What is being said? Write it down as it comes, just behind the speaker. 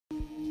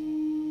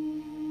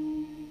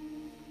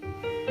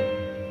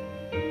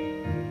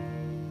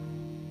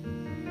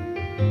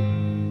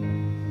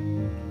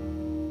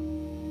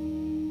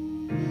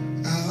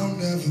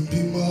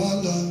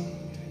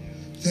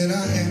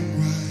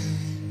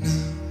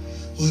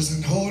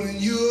wasn't holding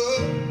you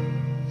up,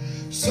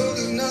 so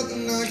there's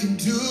nothing I can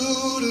do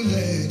to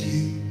let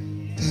you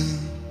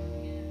down.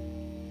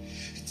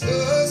 It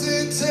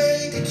doesn't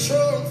take a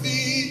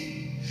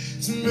trophy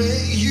to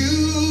make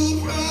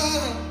you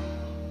proud.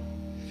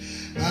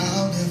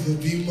 I'll never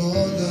be more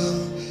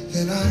loved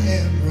than I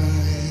am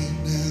right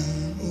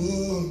now.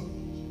 Ooh.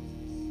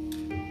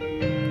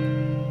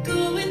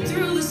 Going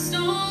through a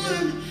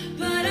storm,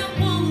 but I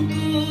won't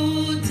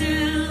go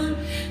down.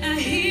 I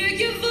hear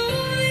your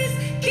voice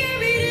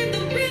carried in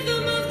the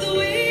rhythm of the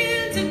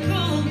wind to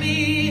call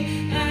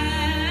me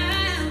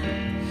out.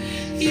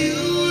 You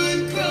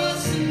would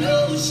cross an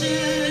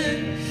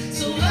ocean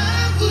so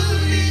I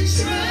wouldn't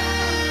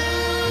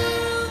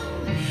drown.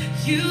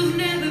 You've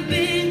never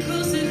been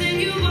closer than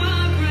you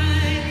are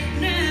right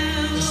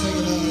now. Let's sing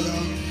it out,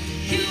 y'all.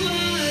 You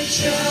are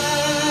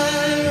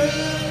Jireh.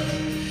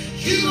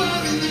 You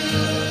are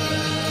enough.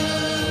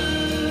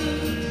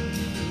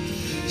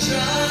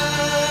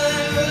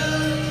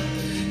 Jireh.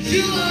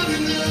 You are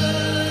enough.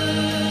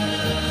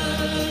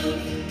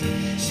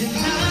 And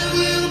I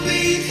will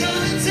be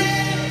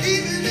content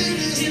even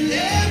in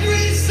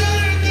every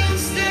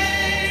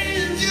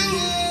circumstance. You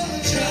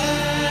are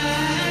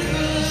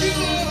Jireh. You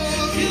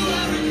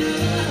are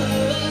enough.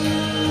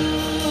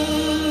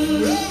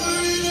 forever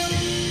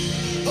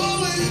enough,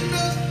 always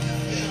enough,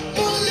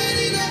 more than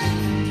enough.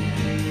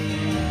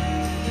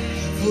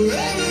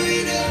 Forever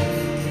enough,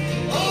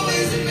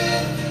 always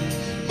enough,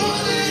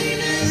 more than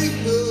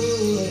enough.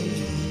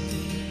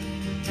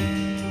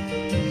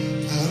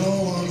 I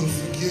don't wanna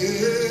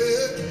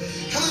forget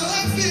how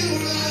I feel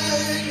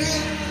right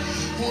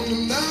now on the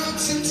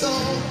mountain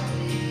top.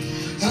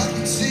 I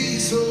can see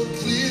so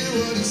clear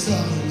what it's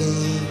all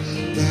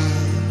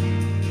about.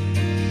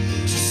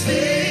 Just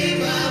stay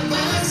by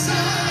my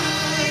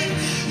side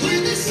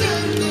when the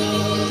sun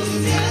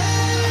goes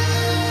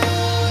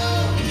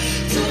down.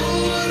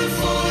 Don't wanna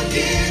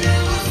forget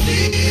how I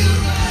feel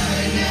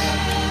right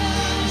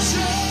now.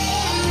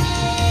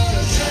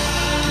 Jireh,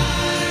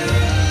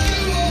 Jireh,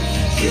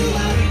 you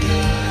are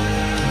enough.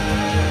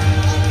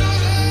 I know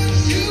that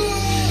you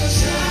are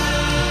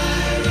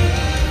Jireh,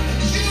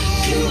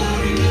 you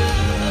are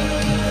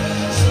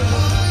enough. So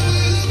I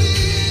will be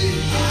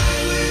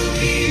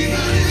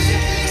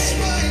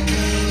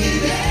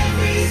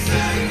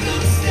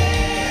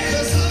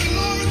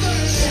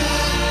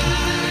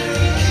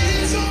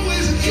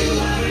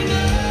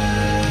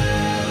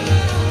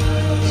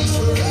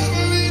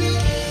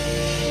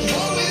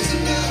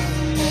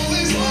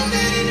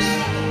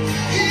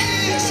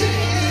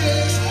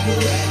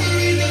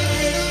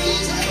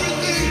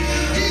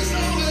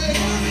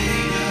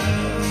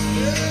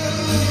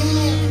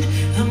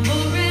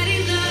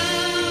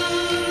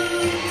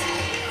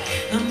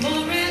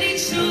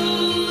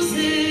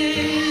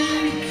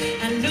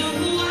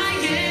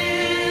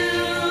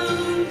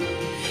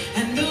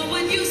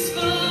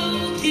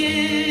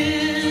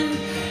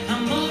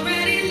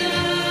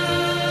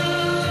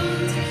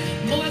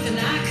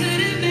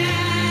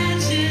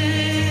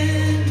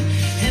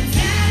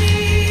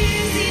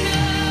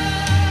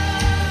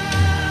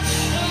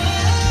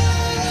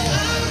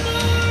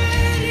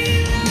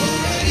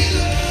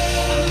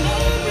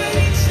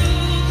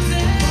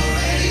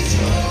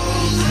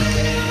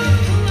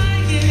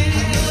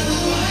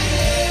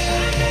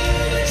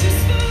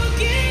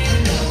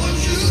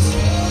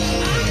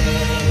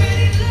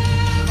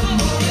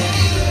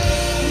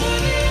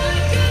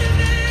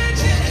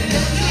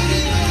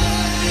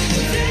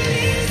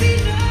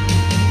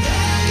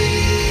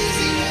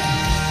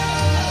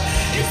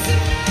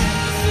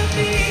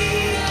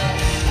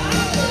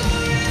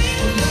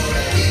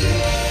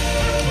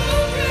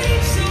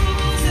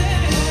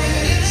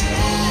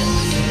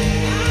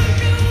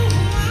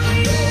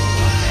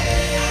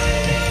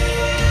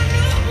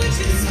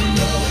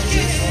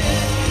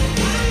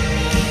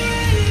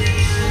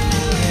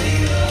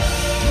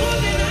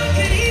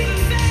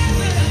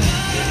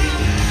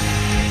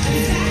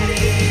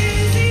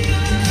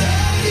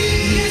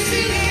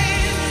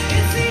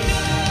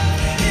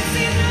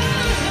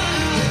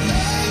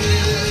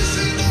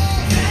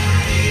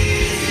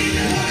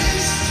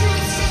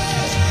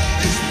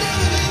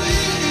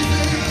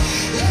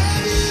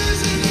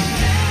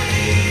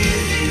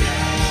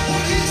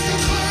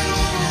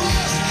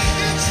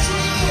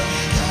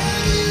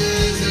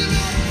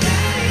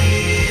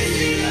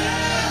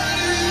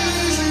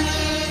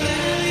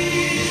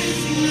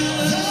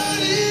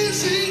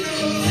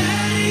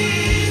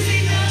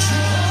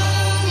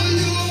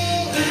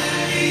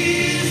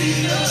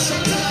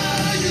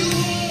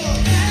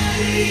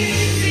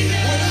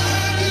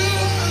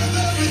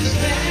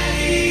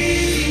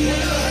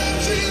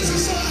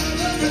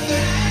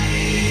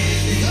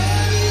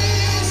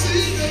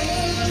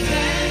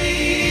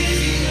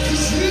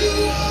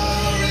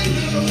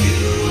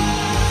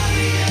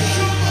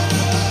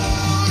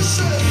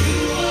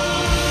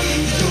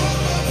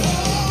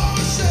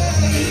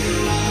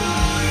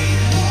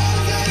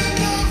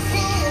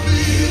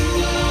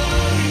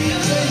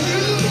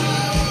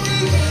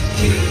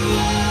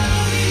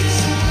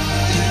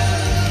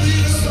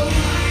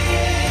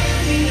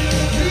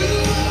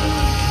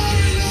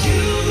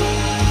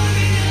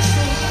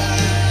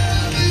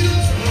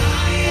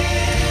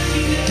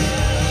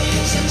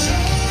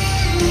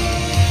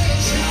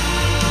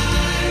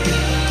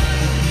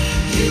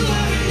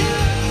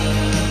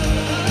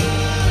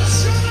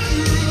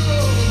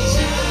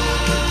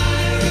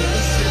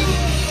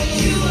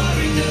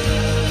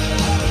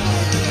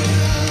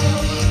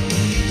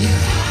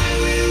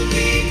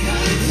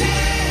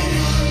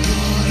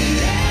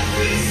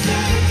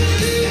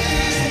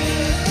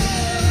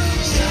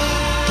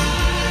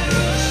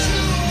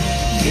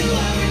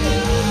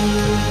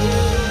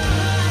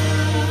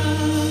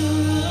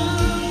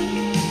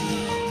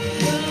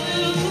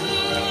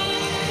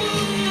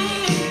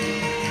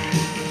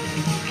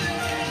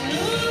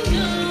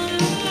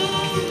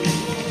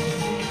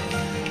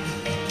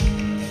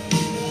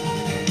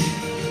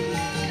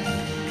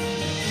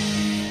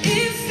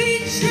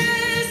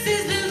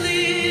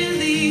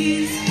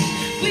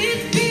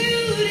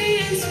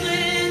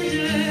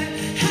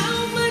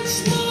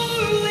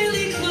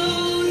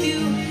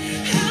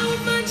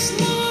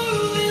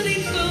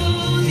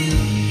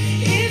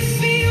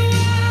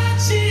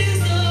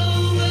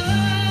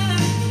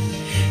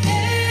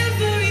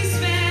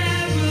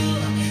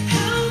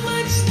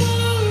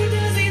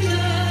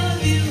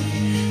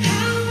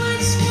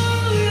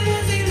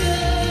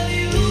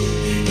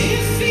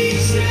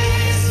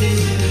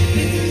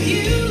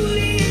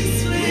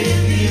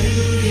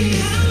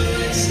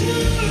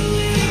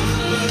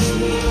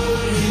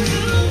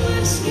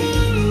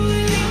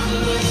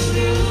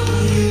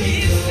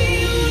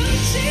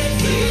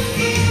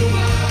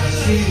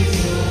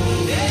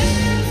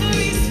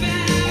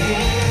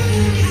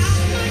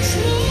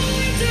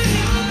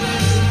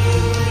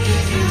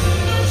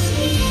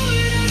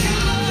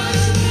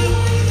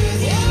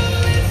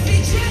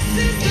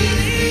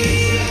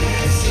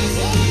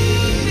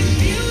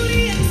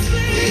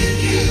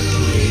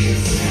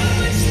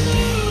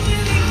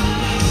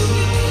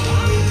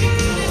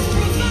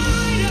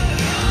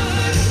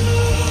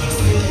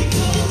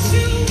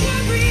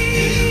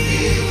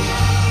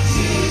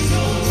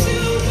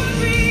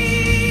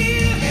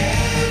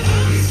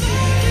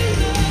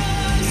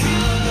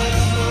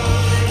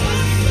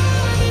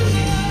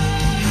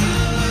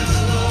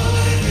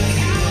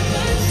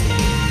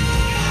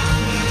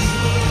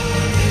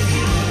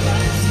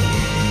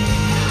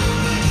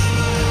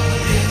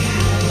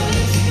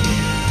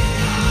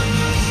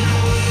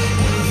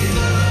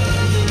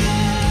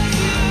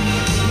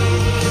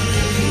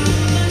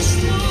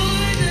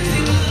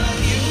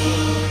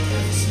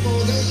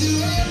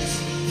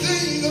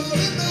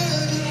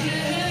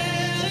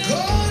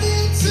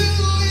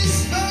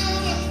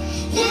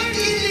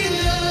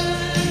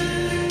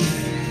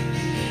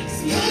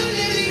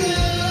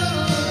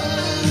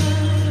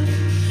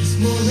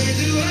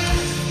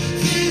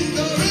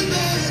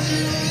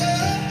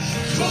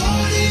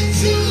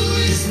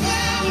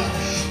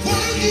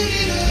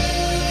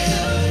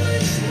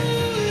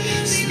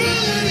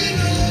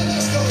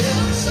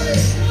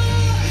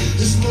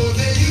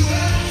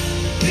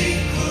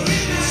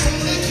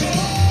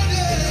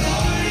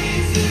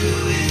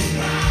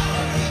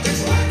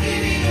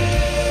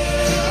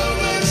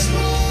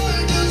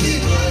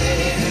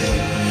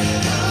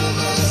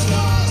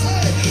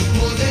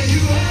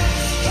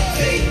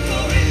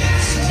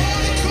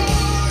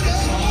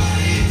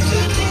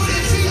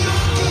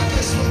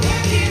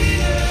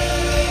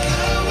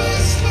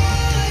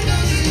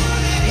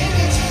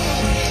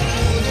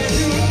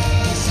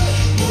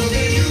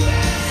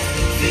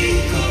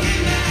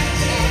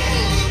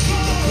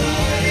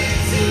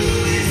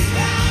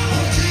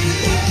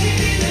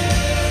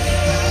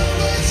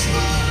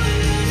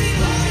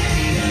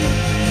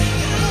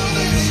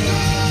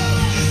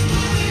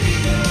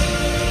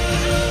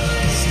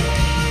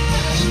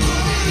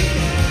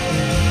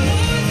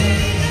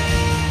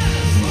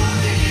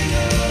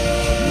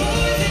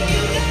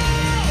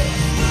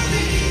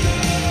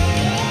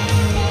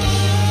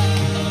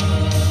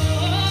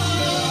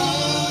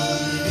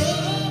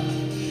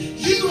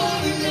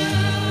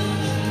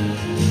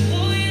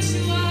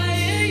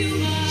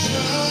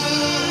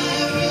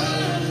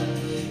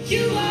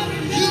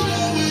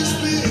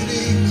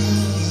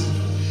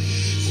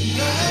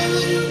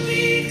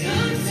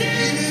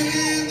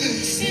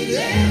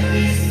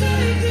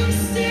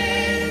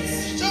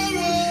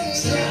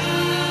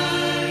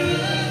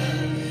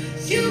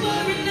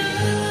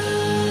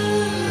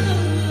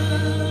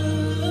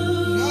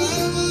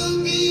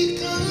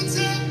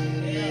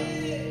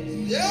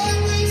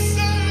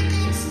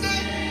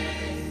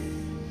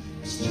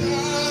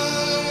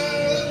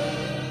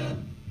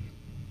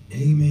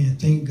Amen.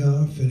 Thank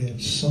God for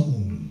that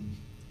song.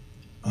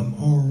 I'm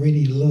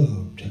already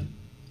loved.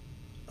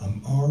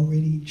 I'm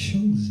already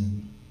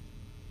chosen.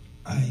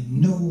 I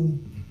know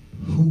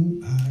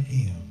who I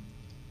am.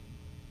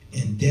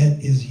 And that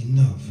is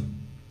enough.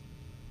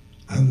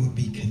 I will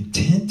be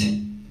content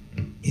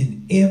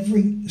in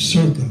every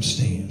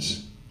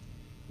circumstance.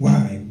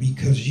 Why?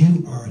 Because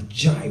you are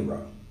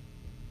Jireh.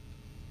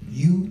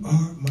 You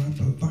are my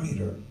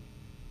provider.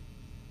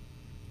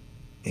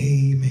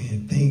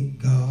 Amen.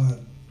 Thank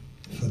God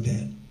for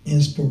that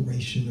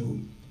inspirational,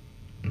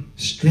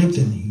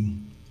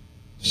 strengthening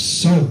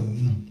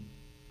song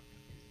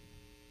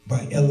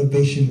by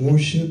Elevation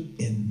Worship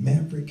in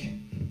Maverick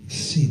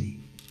City.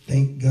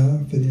 Thank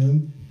God for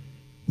them.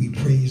 We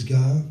praise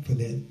God for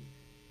that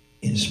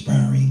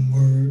inspiring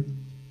word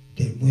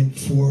that went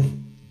forth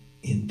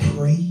in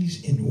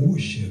praise and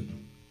worship.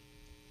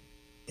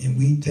 And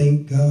we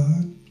thank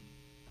God.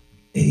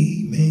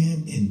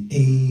 Amen and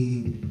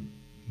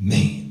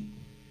amen.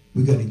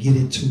 We're going to get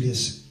into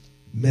this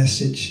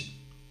message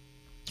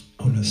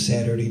on a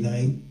Saturday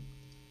night.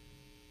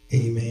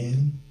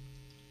 Amen.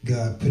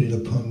 God put it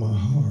upon my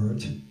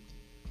heart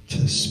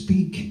to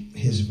speak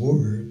his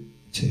word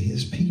to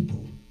his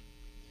people.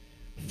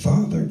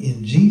 Father,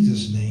 in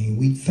Jesus' name,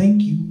 we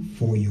thank you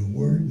for your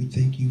word. We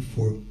thank you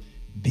for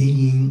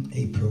being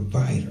a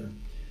provider.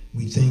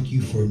 We thank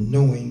you for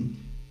knowing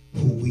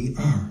who we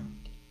are.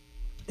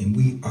 And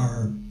we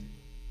are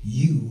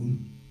you,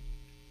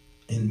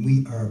 and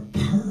we are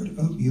part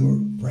of your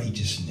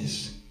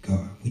righteousness,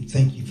 God. We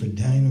thank you for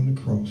dying on the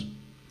cross.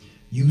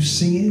 You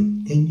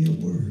said in your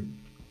word,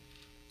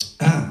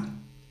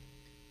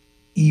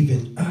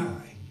 even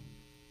I,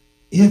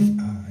 if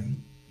I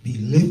be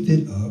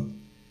lifted up,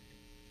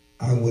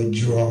 I will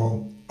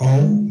draw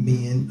all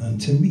men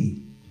unto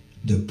me.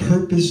 The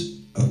purpose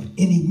of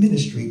any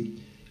ministry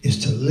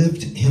is to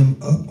lift him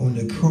up on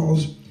the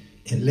cross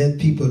and let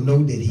people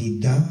know that he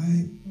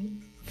died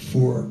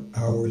for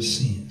our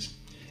sins.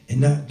 And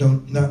not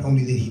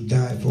only that he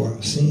died for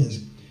our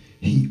sins,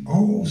 he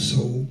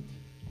also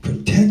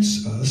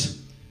protects us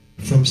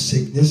from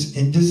sickness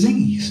and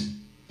disease.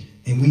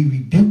 And we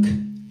rebuke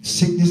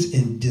sickness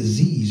and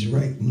disease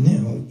right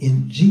now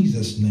in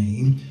Jesus'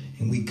 name.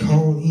 And we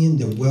call in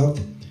the wealth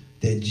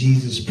that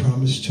Jesus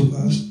promised to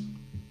us.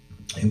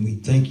 And we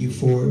thank you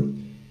for it.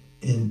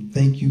 And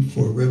thank you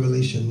for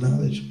revelation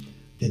knowledge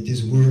that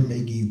this word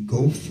may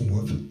go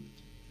forth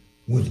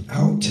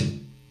without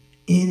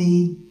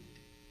anything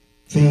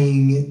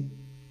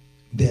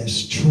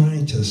that's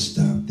trying to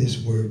stop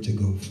this word to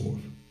go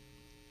forth.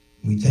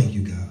 We thank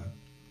you, God,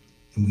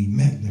 and we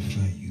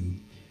magnify you,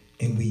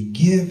 and we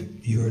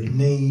give your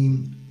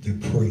name the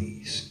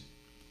praise.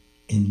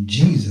 In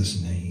Jesus'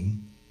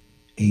 name,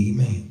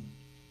 amen.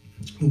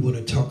 We want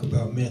to talk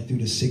about Matthew,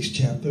 the 6th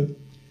chapter,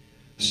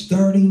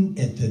 starting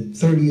at the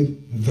 30th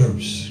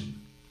verse.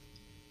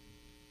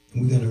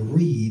 We're going to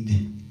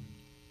read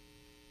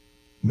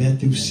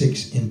Matthew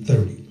 6 and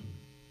 30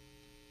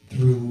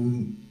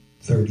 through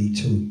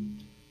 32.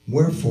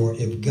 Wherefore,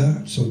 if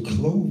God so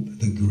clothe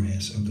the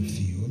grass of the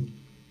field,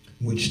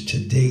 which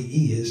today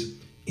is,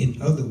 in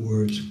other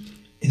words,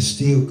 is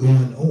still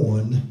going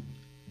on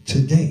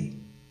today,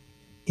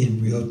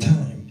 in real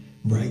time,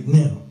 right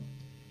now,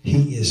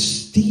 he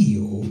is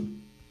still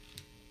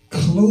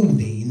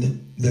clothing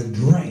the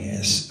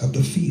grass of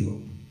the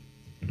field,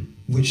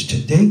 which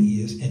today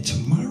is, and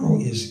tomorrow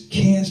is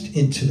cast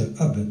into the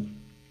oven.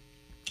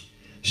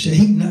 Shall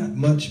he not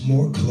much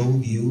more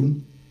clothe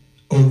you,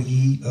 O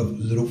ye of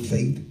little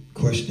faith?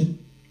 Question.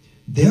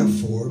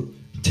 Therefore,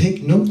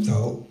 take no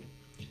thought,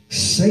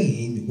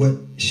 saying, what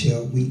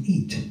shall we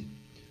eat?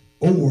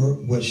 Or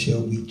what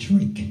shall we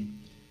drink?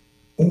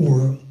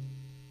 Or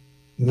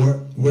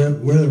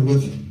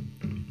wherewithal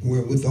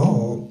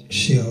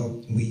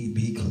shall we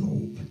be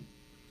clothed?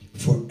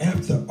 For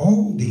after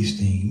all these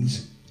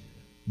things,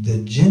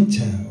 do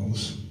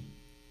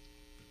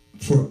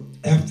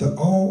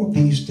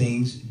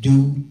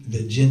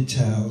the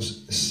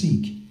Gentiles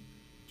seek.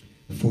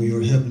 For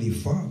your heavenly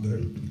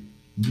Father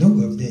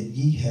knoweth that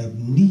ye have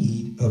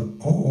need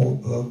of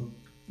all of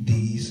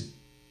these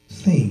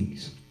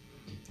things.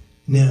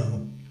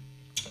 Now,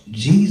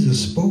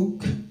 Jesus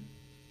spoke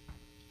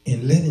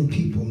in letting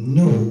people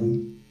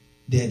know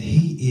that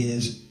he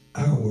is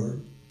our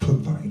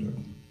provider.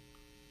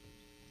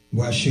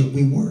 Why should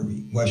we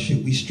worry? Why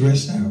should we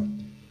stress out?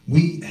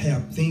 We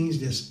have things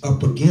that's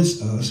up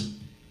against us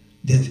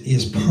that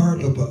is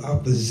part of an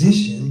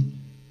opposition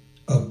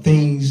of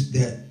things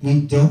that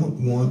we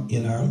don't want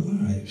in our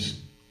lives.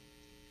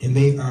 And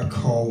they are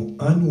called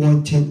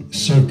unwanted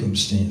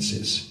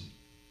circumstances.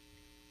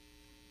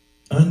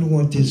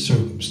 Unwanted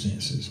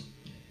circumstances.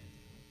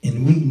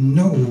 And we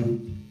know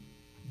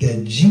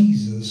that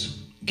Jesus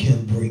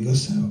can bring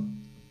us out.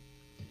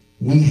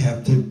 We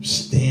have to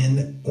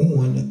stand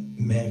on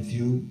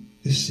Matthew,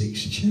 the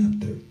 6th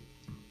chapter.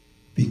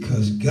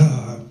 Because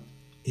God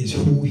is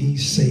who he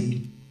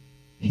say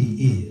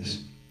he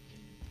is.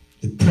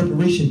 The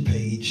preparation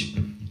page,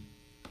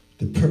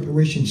 the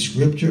preparation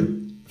scripture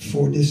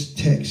for this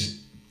text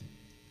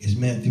is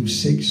Matthew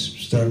 6,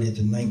 starting at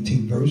the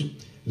 19th verse.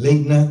 Lay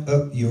not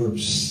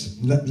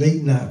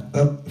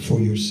up for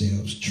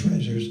yourselves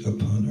treasures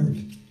upon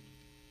earth,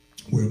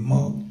 where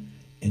moth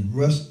and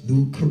rust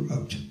do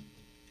corrupt,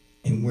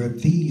 and where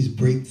thieves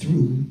break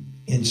through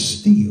and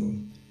steal.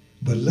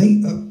 But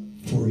lay up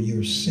for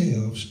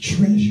yourselves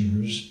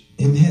treasures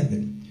in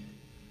heaven,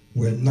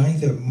 where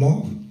neither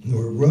moth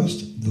nor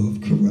rust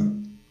doth corrupt,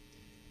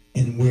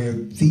 and where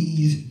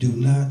thieves do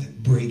not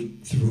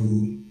break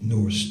through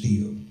nor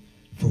steal.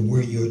 For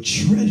where your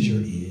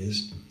treasure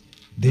is,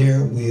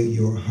 there will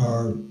your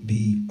heart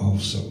be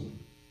also.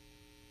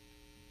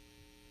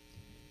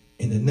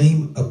 And the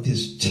name of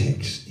this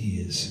text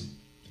is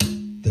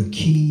The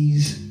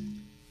Keys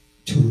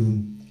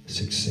to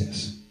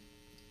Success.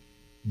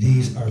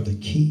 These are the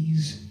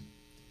keys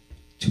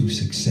to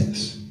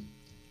success.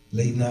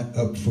 Lay not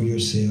up for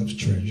yourselves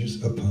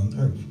treasures upon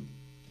earth.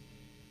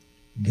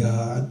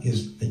 God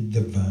is a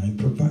divine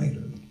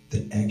provider.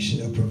 The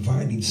action of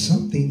providing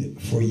something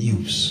for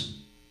use.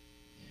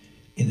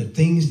 And the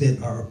things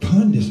that are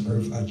upon this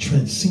earth are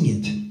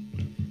transient,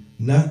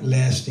 not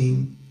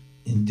lasting,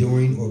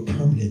 enduring, or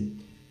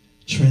permanent,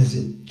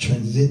 transitory,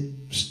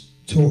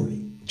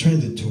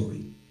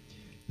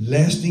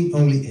 lasting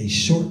only a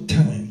short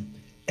time,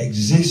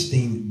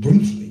 existing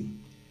briefly,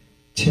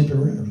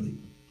 temporarily,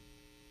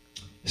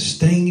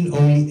 staying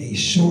only a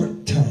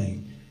short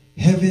time.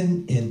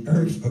 Heaven and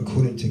earth,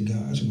 according to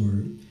God's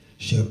word,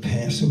 shall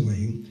pass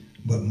away,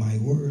 but my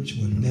words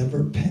will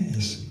never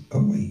pass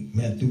away.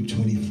 Matthew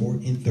 24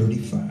 and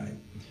 35.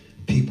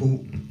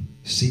 People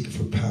seek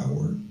for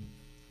power.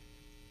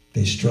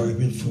 They're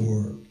striving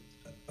for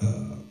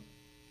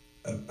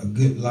a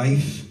good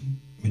life,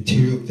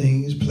 material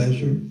things,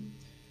 pleasure,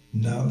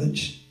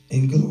 knowledge,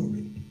 and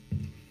glory.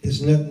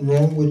 There's nothing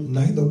wrong with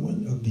neither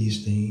one of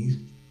these things,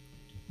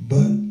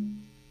 but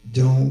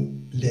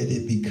don't let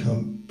it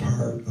become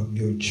part of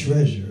your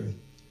treasure,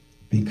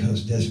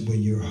 because that's where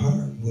your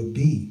heart will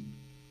be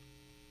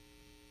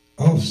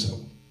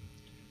also.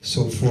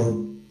 So for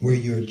where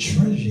your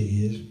treasure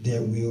is,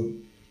 there will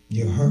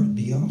your heart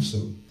be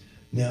also.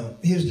 Now,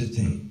 here's the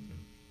thing.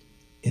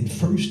 In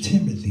 1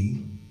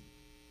 Timothy,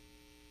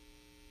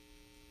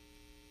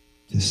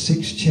 the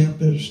 6th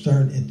chapter,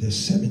 start at the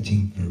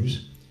 17th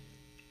verse,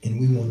 and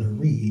we want to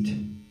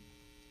read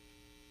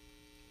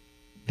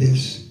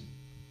this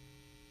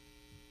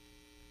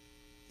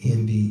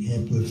in the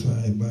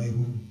Amplified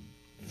Bible,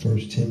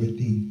 1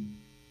 Timothy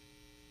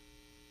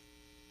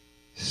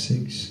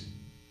 6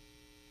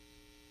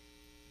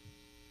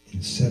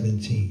 and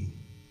 17.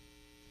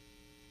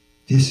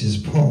 This is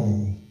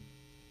Paul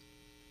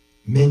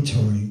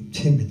mentoring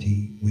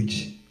Timothy,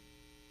 which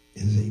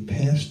is a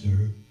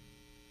pastor,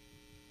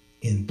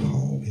 and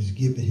Paul is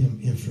giving him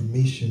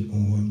information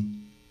on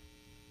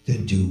the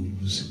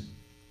do's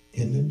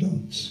and the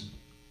don'ts.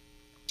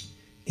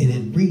 And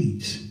it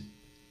reads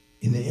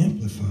in the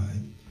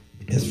Amplified,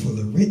 as for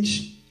the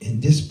rich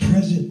in this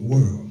present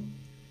world,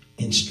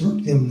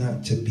 instruct them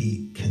not to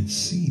be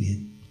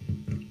conceited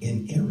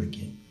and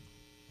arrogant,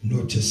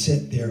 nor to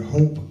set their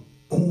hope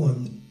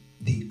on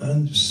the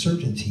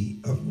uncertainty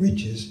of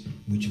riches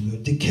which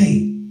will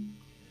decay,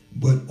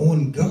 but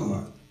on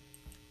God,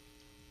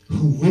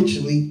 who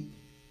richly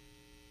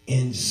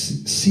and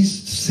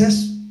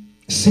ceaselessly,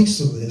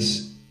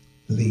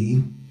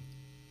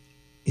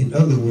 in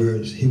other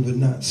words, he will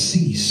not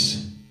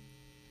cease,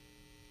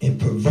 and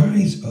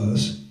provides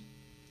us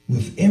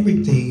with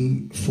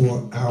everything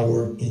for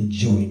our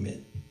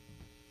enjoyment.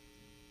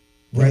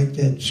 Write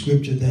that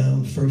scripture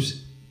down, 1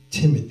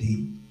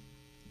 Timothy,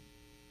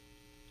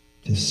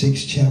 the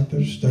 6th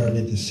chapter, starting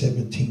at the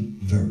 17th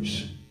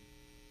verse.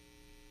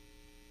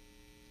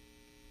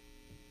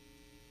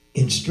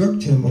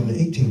 Instruct him on the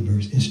 18th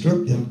verse.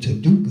 Instruct them to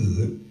do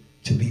good,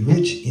 to be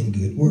rich in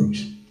good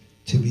works,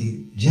 to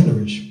be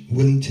generous,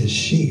 willing to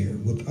share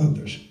with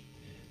others.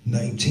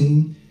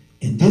 19.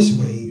 In this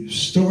way,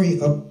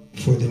 storing up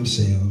for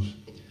themselves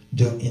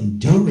the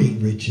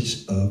enduring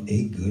riches of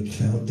a good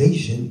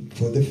foundation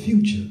for the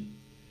future.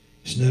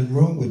 There's nothing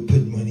wrong with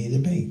putting money in the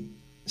bank,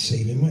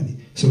 saving money,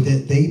 so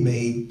that they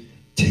may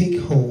take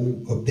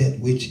hold of that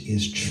which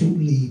is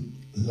truly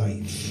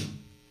life,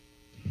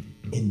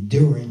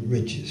 enduring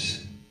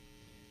riches,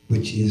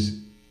 which is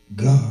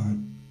God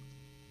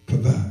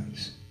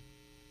provides.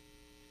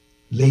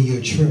 Lay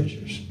your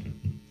treasures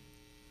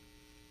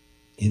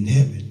in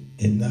heaven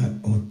and not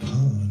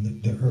upon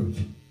the earth.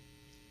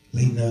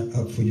 Lay not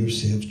up for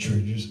yourselves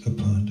treasures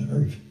upon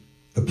earth,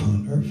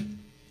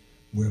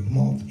 where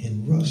moth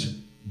and rust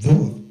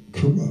doth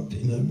corrupt.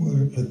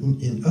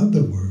 In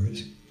other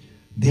words,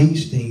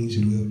 these things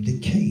will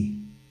decay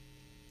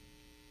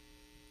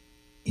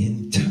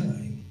in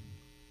time.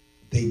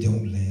 They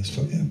don't last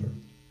forever.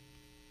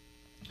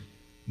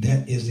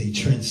 That is a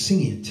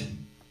transient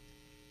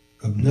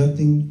of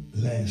nothing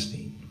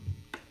lasting,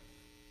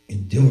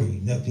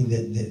 enduring, nothing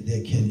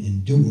that can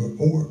endure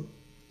or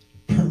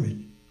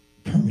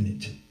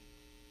permanent.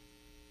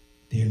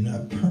 They are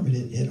not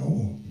permanent at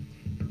all.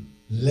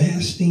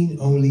 Lasting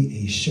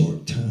only a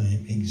short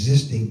time,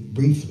 existing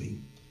briefly,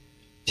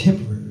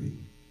 temporary,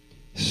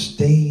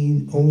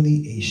 staying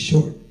only a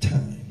short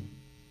time.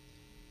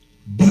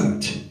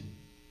 But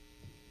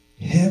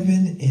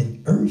heaven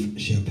and earth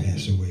shall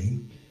pass away,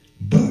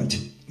 but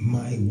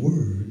my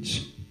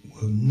words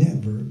will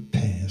never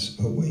pass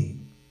away.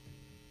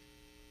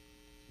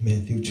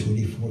 Mathew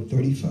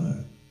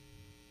 24:35.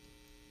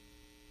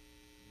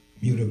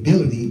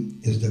 Mutability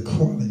is the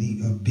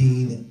quality of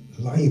being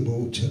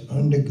liable to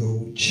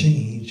undergo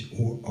change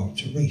or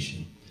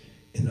alteration.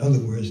 In other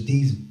words,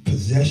 these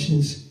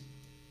possessions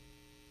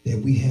that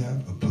we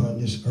have upon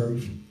this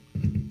earth,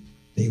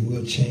 they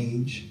will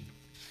change.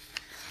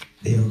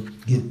 They'll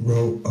get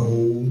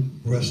old,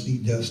 rusty,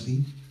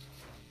 dusty.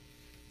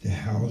 The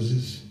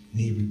houses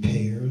need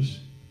repairs.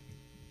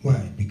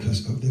 Why?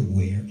 Because of the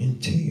wear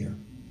and tear.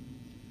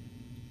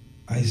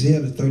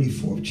 Isaiah, the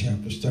 34th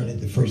chapter, starting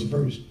at the 1st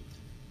verse.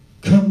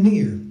 Come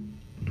near,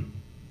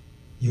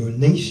 your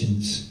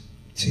nations,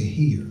 to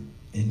hear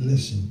and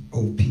listen,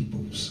 O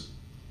peoples.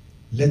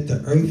 Let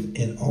the earth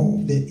and all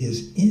that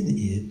is in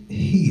it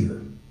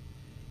hear,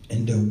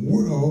 and the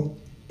world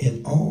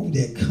and all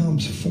that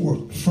comes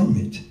forth from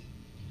it.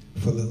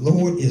 For the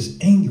Lord is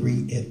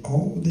angry at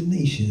all the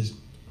nations,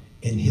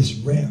 and his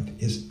wrath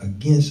is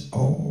against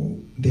all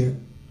their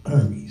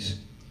armies.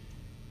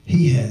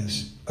 He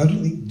has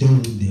utterly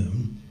doomed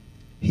them.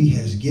 He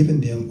has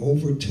given them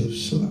over to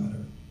slaughter.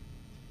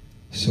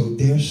 So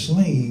their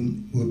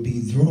slain will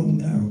be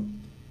thrown out,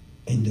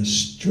 and the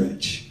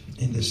stench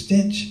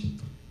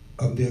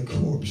of their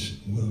corpse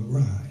will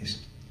rise,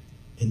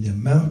 and the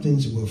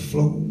mountains will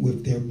flow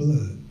with their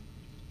blood.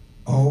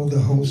 All the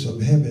hosts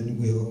of heaven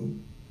will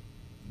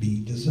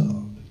be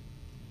dissolved,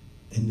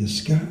 and the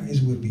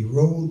skies will be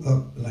rolled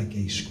up like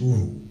a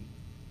scroll.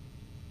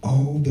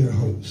 All their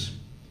hosts,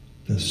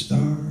 the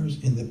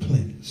stars and the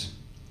planets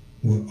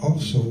will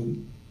also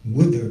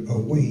wither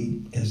away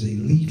as a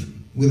leaf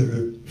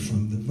withereth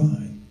from the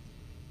vine,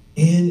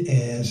 and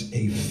as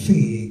a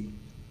fig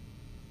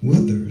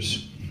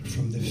withers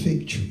from the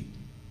fig tree.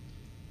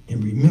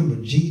 And remember,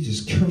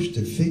 Jesus cursed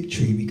the fig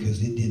tree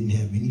because it didn't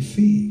have any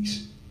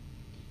figs.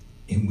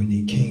 And when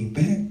they came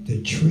back,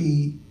 the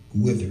tree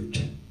withered.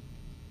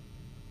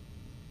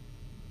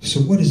 So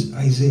what is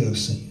Isaiah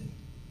saying?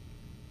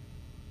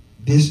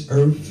 This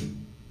earth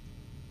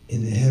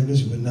and the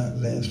heavens will not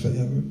last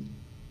forever,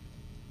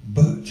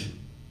 but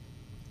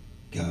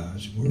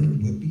God's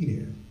word will be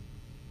there.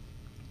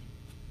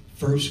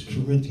 1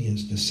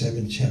 Corinthians, the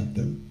 7th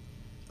chapter.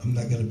 I'm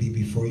not going to be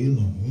before you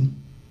long.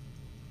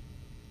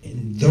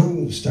 And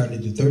those, starting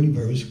at the 30th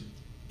verse,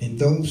 and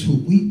those who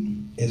weep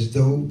as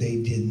though they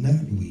did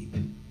not weep,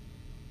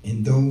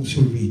 and those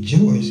who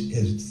rejoice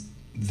as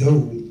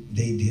though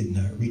they did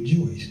not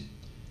rejoice,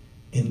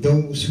 and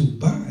those who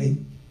buy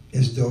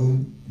as though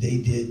they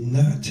did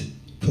not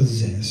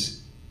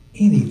possess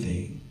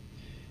anything,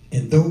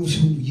 and those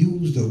who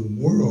use the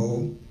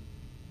world,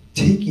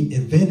 taking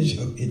advantage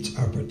of its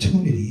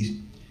opportunities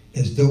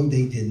as though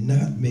they did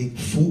not make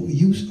full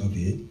use of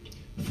it.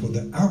 For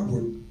the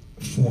outward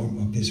form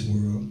of this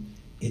world,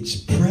 its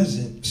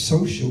present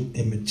social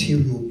and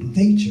material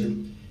nature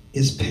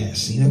is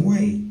passing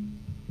away.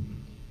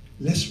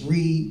 Let's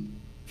read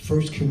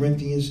 1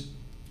 Corinthians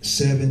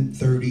 7,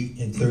 30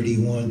 and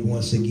 31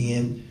 once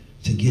again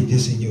to get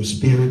this in your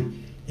spirit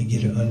and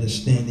get an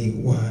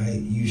understanding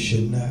why you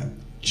should not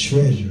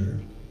treasure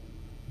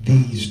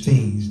these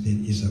things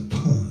that is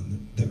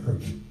upon the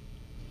earth.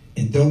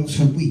 And those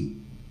who weep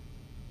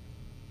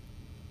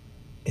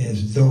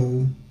as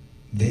though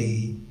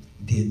they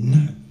did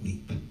not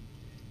weep,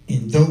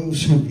 and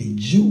those who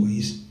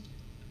rejoice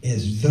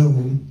as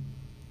though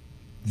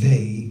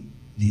they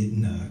did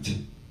not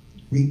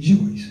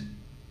rejoice,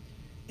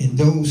 and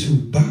those who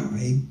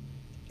buy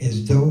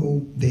as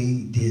though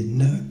they did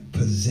not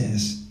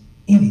possess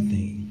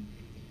anything,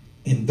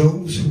 and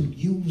those who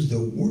use the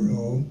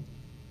world,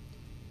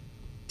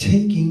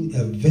 taking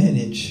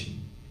advantage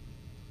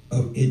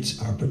of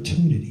its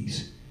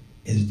opportunities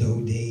as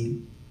though they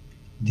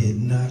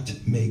did not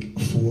make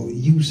full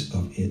use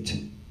of it.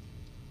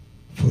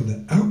 For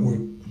the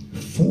outward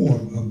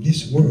form of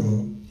this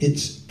world,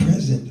 its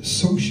present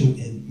social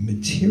and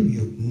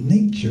material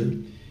nature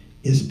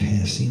is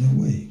passing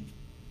away.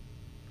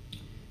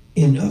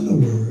 In other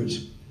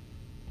words,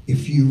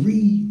 if you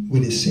read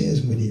what it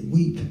says when it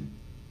weep,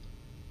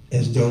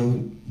 as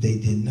though they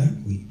did not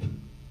weep,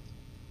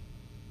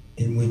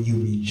 and when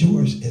you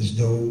rejoice as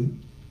though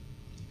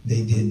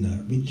they did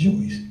not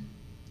rejoice,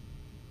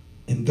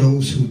 and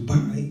those who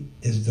buy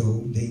as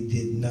though they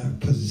did not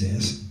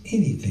possess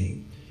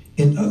anything.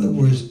 In other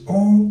words,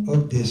 all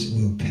of this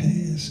will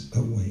pass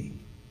away.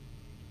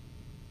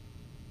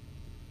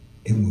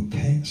 It will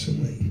pass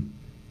away.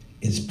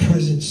 Its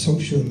present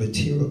social and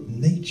material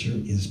nature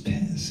is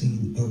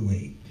passing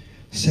away.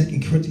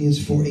 2 Corinthians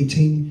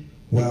 4:18,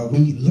 while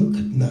we look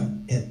not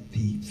at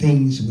the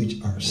things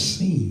which are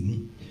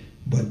seen,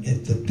 but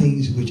at the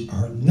things which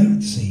are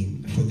not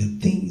seen. For the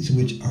things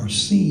which are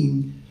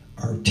seen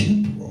are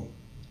temporal,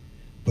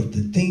 but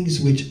the things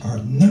which are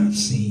not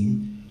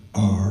seen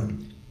are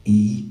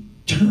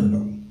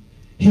eternal.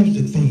 Here's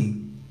the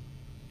thing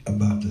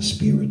about the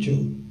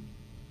spiritual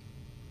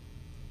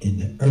in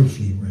the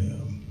earthly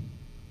realm.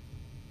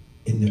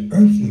 In the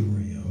earthly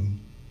realm,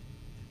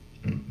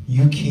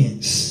 you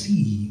can't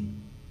see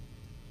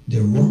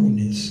the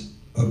rawness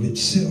of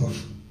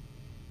itself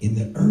in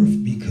the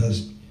earth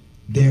because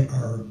there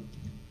are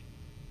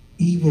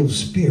evil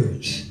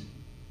spirits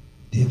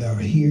that are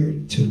here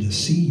to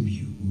deceive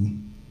you,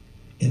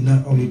 and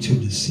not only to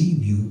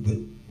deceive you, but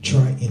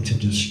trying to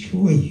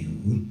destroy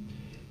you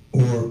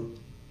or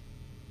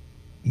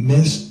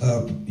mess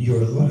up your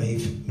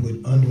life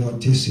with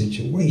unwanted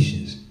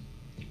situations.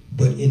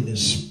 But in the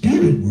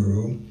spirit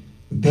world,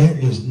 there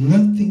is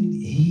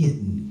nothing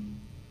hidden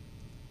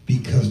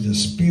because the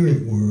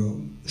spirit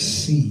world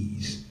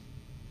sees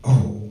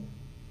all.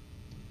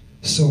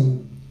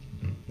 So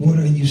what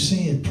are you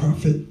saying,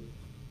 prophet?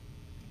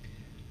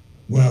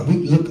 Well, we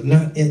look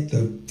not at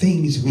the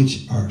things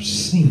which are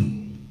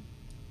seen,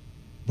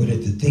 but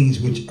at the things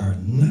which are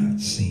not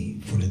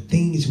seen. For the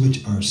things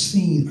which are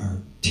seen are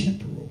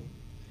temporal.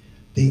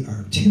 They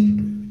are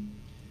temporary.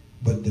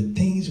 But the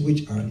things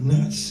which are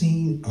not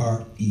seen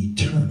are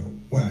eternal.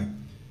 Why?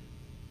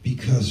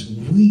 Because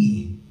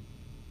we,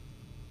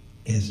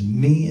 as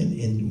men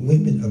and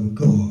women of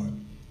God,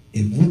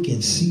 if we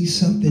can see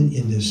something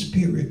in the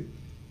spirit,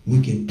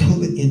 we can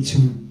pull it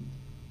into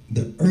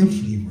the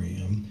earthly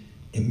realm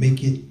and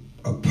make it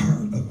a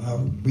part of our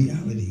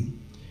reality,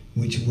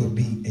 which will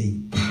be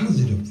a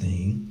positive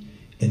thing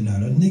and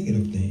not a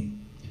negative thing.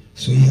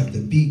 So you have to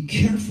be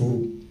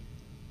careful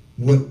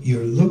what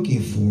you're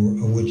looking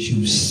for or what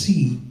you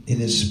see in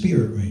the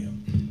spirit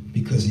realm.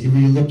 Because if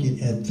you're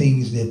looking at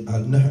things that are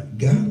not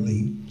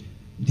godly,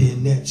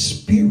 then that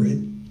spirit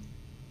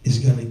is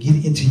going to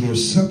get into your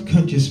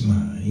subconscious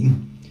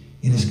mind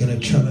and it's going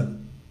to try to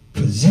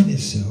present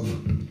itself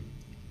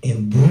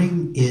and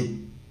bring it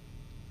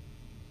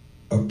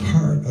a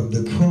part of the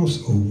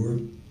crossover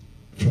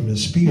from the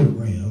spirit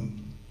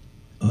realm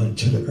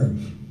onto the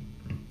earth,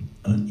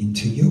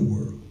 into your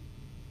world,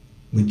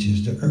 which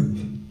is the earth.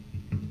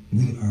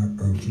 We are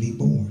earthly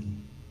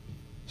born.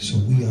 So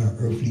we are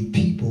earthly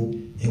people,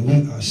 and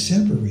we are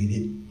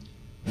separated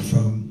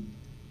from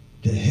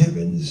the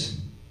heavens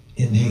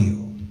and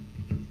hell.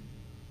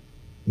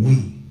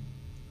 We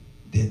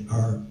that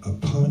are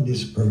upon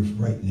this earth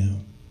right now,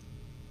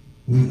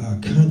 we are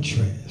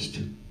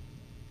contrast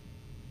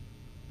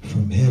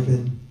from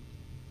heaven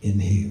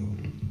and hell.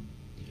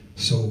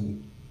 So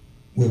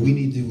what we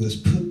need to do is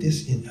put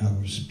this in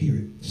our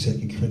spirit.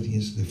 2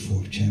 Corinthians, the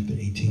 4th chapter,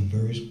 18th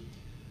verse.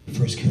 1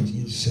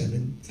 Corinthians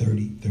 7,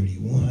 30,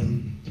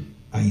 31.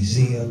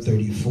 Isaiah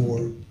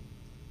 34,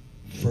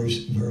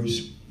 1st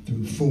verse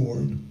through 4.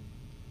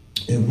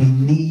 And we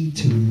need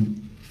to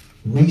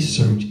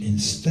research and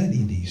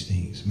study these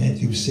things.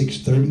 Mathew 6,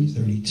 30,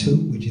 32,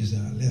 which is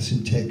our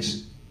lesson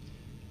text.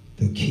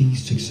 The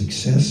keys to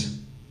success.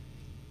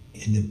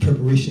 And the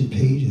preparation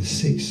page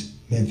is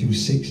Matthew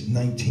 6,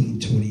 19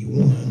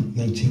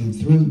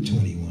 through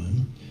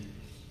 21.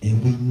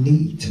 And we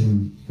need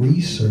to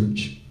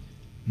research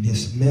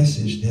this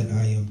message that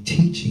I am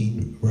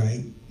teaching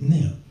right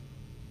now.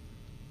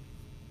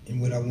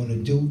 And what I want to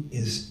do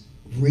is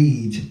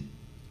read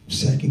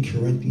 2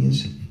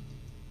 Corinthians,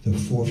 the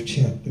 4th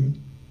chapter,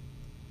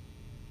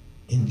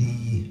 in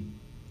the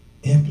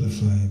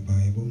Amplified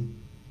Bible,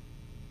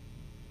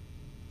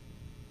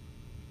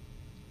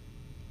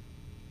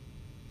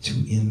 to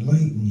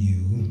enlighten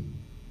you.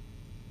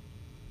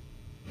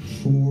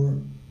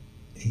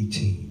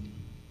 4:18.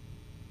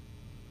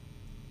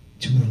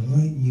 To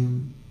enlighten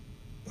you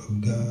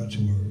of God's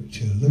word,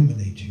 to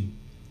illuminate you,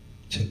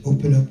 to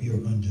open up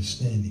your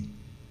understanding,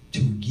 to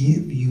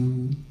give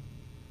you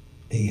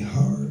a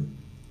heart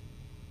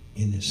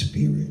and a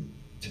spirit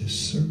to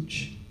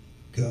search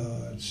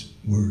God's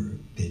word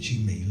that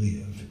you may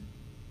live.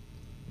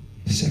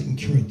 2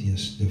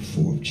 Corinthians, the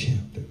 4th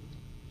chapter,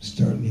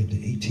 starting at the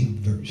 18th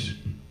verse.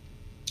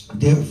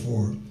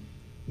 Therefore,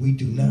 we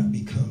do not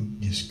become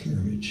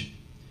discouraged,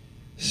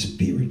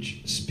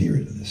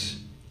 spiritless,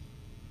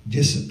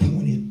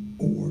 disappointed,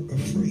 or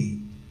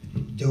afraid,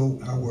 though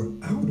our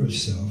outer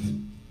self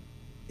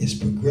is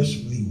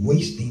progressively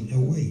wasting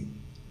away,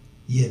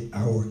 yet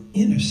our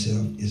inner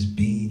self is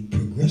being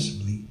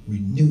progressively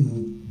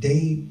renewed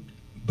day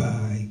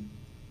by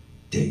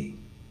day.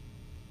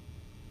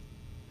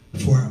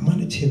 For our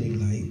monetary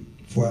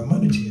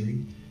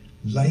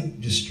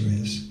light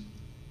distress,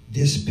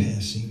 this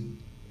passing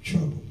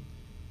trouble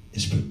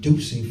is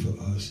producing for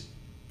us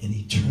an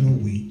eternal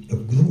weight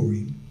of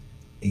glory,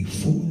 a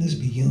fullness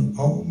beyond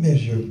all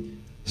measure,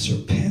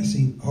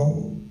 surpassing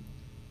all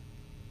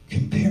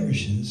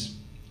comparisons,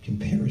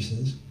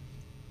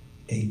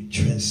 a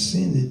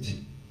transcendent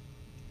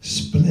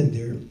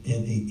splendor,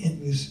 and a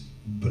endless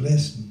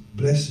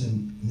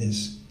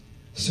blessedness.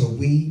 So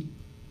we,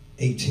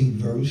 18th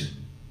verse,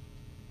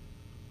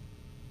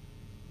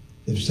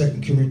 of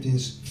 2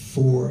 Corinthians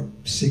 4,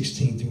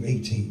 16 through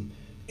 18.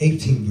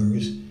 18th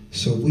verse,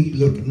 so we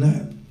look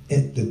not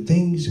at the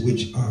things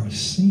which are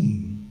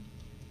seen,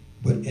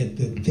 but at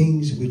the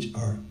things which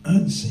are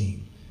unseen.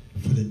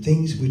 For the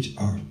things which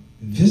are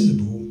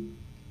visible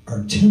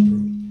are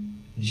temporal,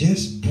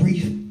 just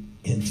brief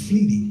and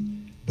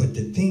fleeting, but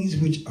the things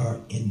which are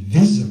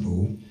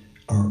invisible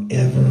are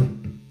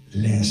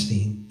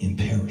everlasting,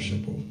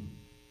 imperishable.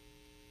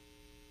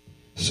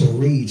 So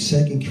read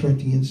 2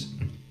 Corinthians,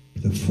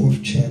 the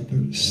 4th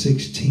chapter,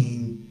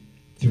 16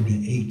 through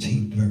the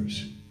 18th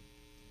verse.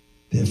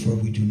 Therefore,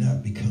 we do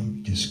not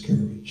become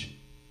discouraged,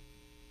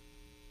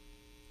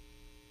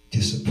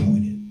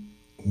 disappointed,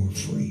 or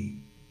afraid,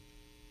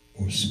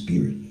 or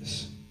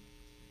spiritless.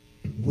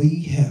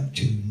 We have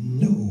to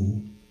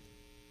know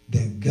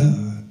that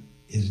God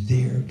is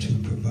there to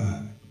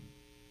provide.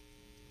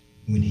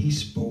 When he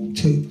spoke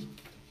to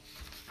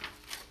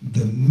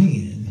the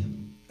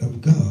men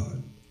of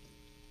God,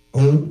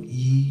 O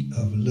ye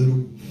of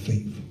little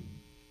faith,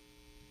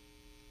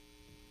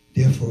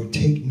 therefore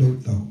take no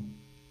thought.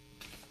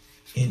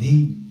 And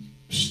he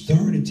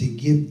started to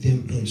give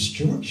them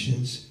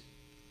instructions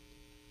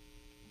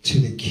to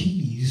the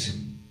keys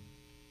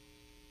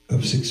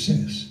of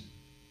success.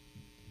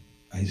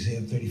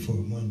 Isaiah 34,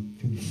 1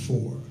 through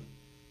 4.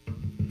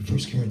 1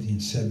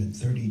 Corinthians 7,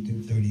 30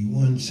 through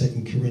 31.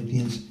 2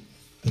 Corinthians,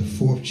 the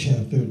 4th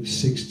chapter,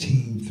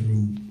 16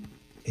 through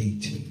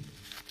 18.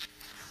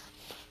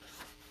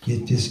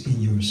 Get this in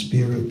your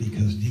spirit,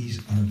 because these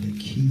are the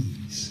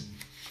keys.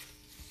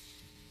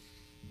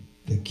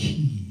 The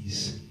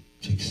keys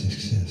to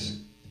success.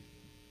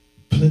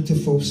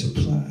 Plentiful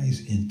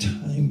supplies in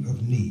time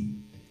of need.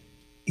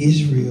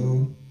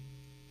 Israel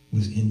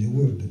was in the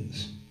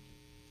wilderness.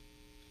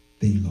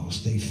 They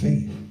lost their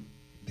faith.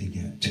 They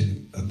got to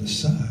the other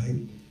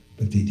side,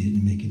 but they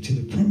didn't make it to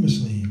the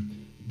promised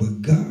land.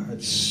 But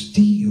God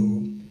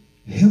still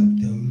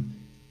helped them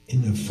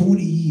in the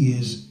 40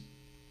 years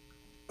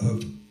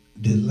of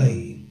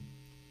delay.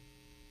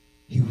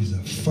 He was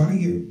a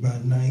fire by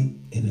night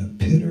and a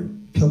pillar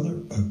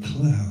of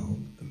cloud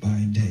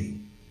by day.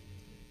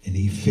 And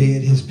he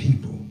fed his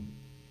people.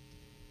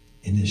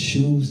 And the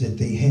shoes that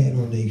they had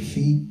on their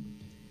feet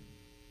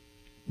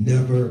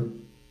never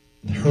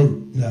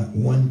hurt not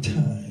one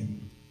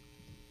time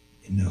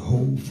in the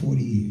whole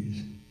 40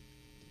 years.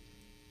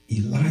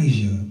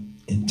 Elijah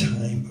in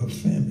time of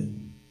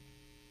famine.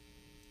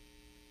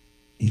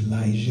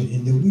 Elijah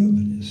in the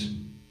wilderness.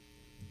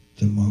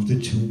 The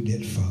multitude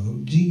that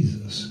followed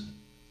Jesus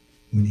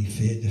when he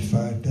fed the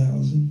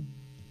 5,000,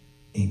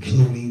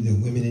 including the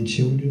women and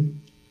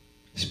children.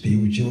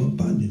 Spiritual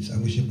abundance. I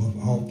wish above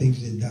all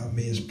things that thou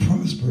mayest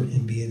prosper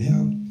and be in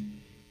health,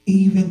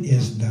 even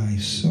as thy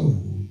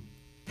soul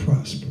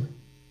prosper.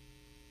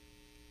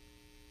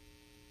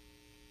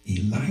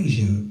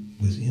 Elijah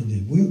was in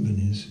the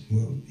wilderness.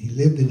 Well, he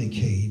lived in a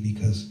cave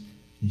because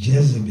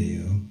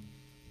Jezebel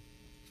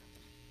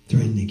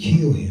threatened to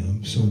kill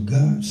him. So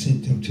God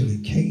sent him to the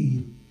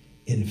cave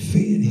and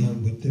fed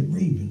him with the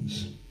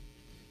ravens.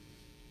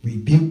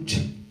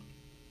 Rebuked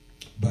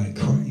by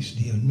Christ,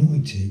 the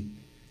anointed,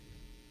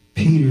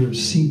 Peter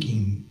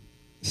sinking.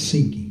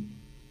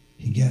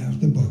 He got off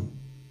the boat.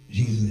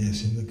 Jesus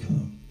asked him to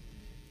come.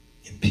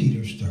 And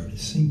Peter started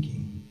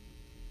sinking.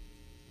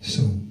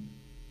 So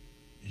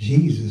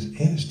Jesus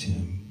asked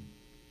him,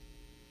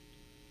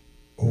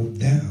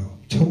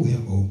 told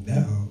him, O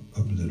thou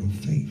of little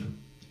faith,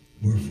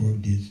 wherefore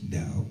didst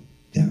thou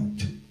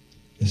doubt?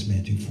 That's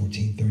Matthew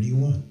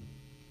 14:31.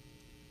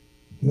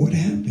 What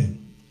happened?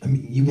 I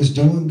mean, you was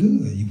doing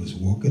good. You was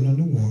walking on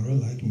the water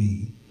like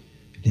me.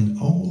 Then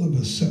all of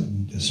a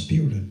sudden, the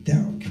spirit of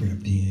doubt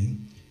crept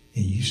in,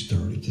 and you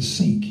started to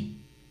sink.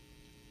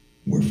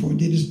 Wherefore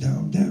didst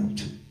thou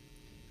doubt?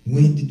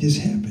 When did this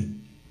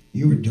happen?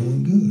 You were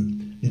doing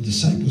good. The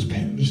disciples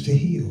powerless to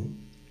heal.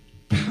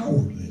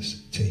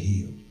 Powerless to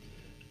heal.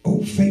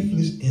 O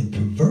faithless and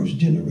perverse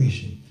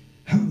generation,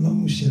 how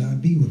long shall I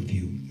be with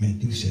you?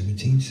 Matthew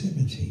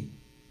 17:17.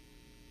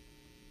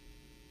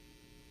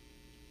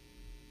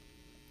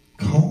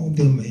 Call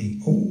them a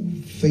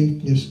old,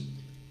 faithless,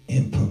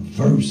 and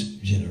perverse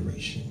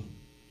generation.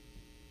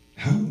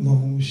 How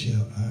long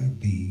shall I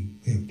be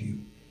with you?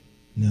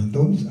 Now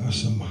those are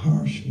some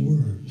harsh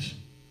words.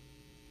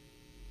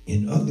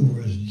 In other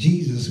words,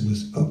 Jesus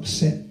was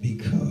upset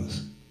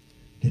because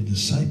the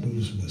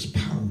disciples was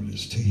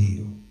powerless to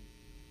heal.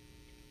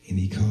 And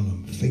he called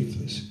them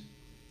faithless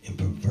and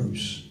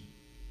perverse.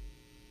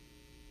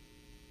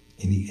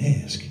 And he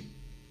asked,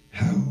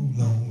 how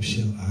long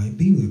shall I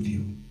be with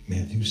you?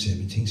 Matthew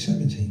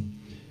 17:17.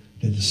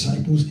 The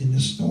disciples in the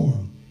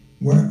storm,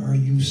 why are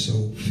you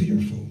so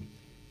fearful?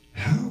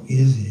 How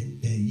is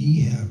it that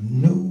ye have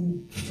no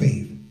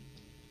faith?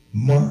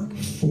 Mark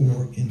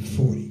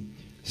 4:40.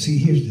 See,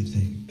 here's the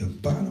thing. The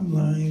bottom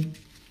line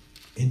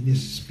in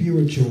this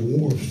spiritual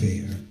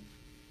warfare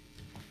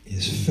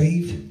is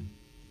faith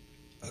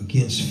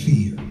against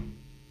fear.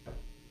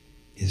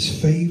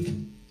 Is faith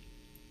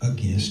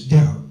against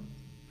doubt.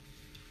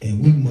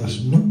 And we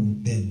must know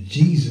that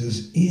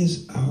Jesus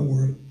is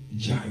our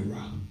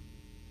Jireh.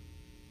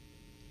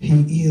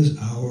 He is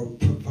our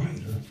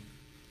provider.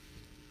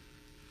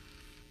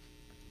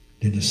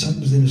 The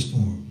disciples in the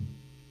storm,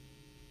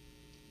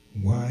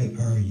 why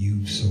are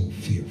you so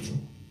fearful?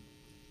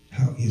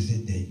 How is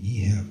it that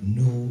ye have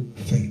no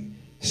faith?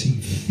 See,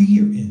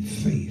 fear and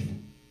faith.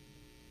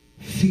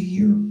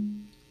 Fear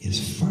is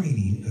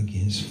fighting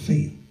against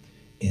faith,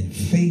 and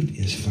faith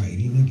is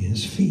fighting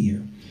against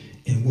fear.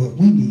 And what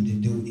we need to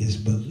do is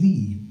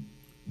believe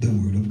the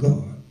word of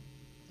God,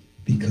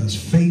 because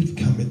faith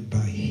cometh by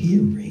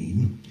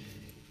hearing,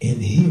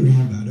 and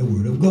hearing by the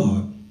word of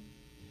God.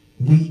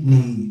 We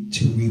need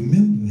to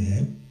remember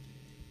that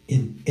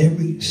in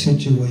every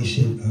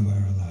situation of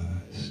our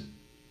lives.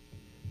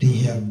 They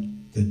have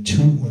the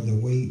two on the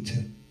way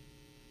to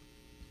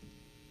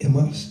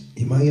Emmaus.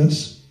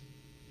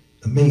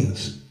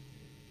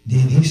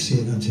 Then he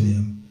said unto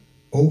them,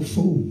 O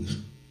fools,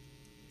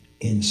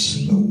 and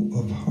slow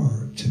of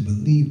heart to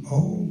believe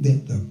all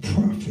that the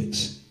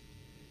prophets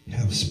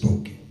have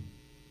spoken.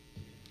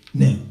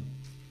 Now,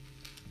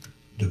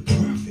 the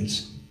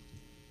prophets,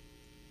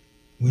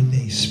 when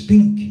they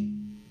speak,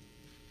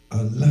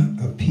 a lot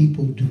of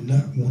people do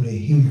not want to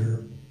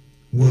hear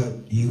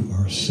what you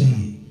are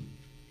saying.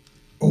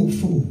 O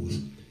fools,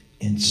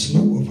 and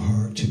slow of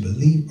heart to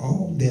believe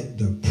all that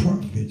the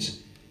prophets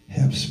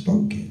have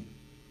spoken.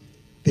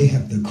 They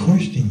have to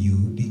question you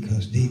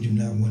because they do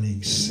not want to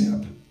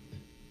accept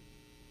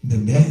the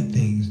bad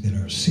things that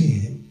are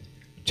said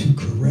to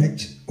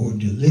correct or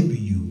deliver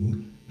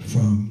you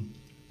from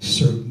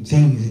certain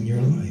things in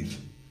your life.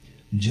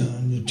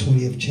 John, the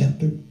 20th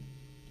chapter,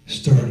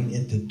 starting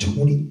at the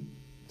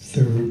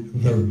 23rd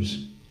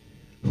verse.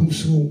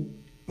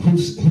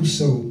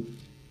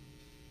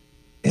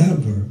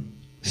 Whosoever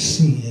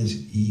sins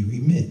ye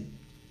remit,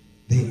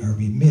 they are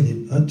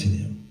remitted unto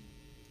them.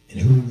 And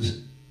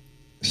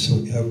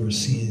whosoever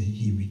sins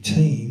ye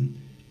retain,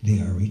 they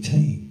are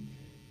retained.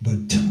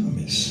 But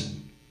Thomas,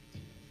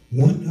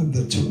 one of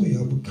the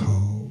 12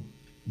 called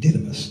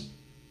Didymus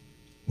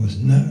was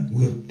not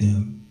with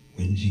them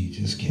when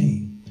Jesus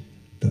came.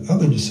 The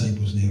other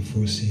disciples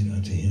therefore said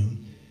unto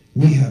him,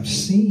 We have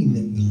seen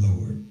the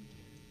Lord.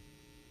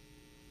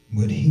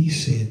 But he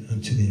said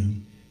unto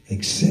them,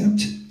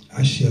 Except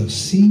I shall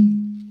see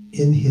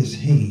in his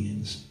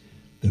hands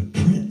the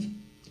print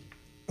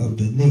of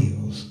the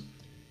nails,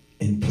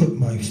 and put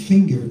my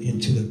finger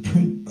into the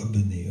print of the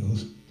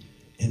nails,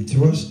 and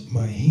thrust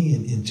my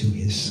hand into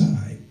his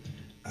side,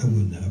 I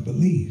would not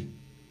believe.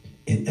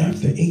 And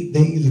after 8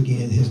 days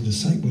again his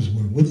disciples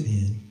were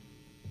within,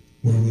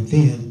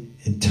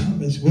 and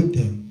Thomas with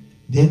them.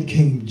 Then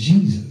came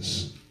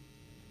Jesus,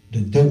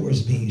 the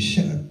doors being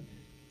shut,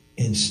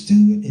 and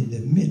stood in the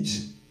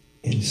midst,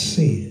 and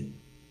said,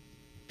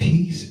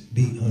 Peace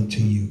be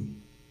unto you.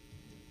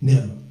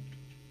 Now,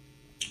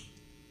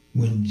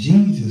 when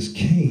Jesus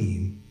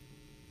came,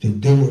 the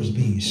doors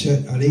being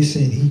shut, are they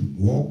saying he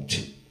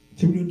walked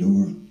through the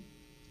door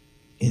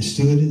and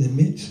stood in the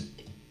midst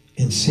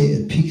and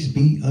said, Peace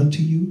be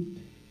unto you?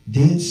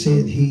 Then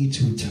said he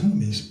to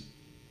Thomas,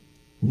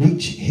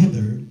 Reach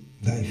hither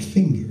thy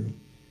finger,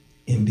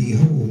 and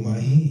behold my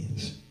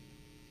hands,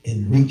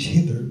 and reach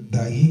hither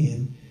thy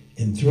hand,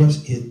 and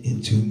thrust it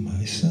into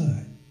my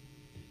side.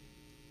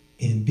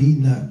 And be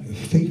not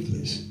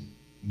faithless,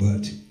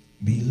 but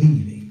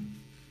believing.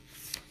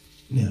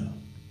 Now,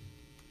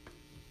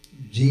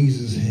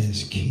 Jesus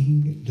has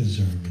keen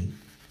discernment.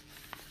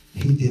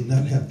 He did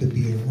not have to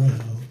be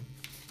around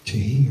to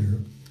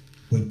hear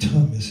what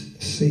Thomas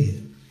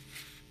said.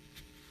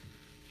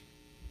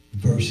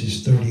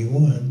 Verses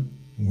 31,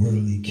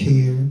 worldly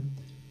care,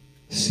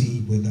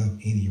 seed without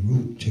any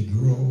root to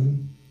grow,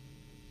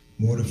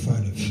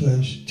 mortify the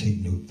flesh, take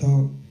no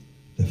thought,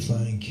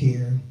 define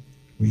care.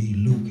 Read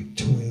Luke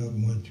 12,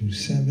 1 through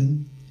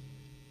 7.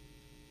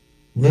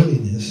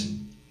 Worldliness,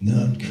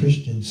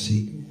 non-Christians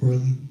seek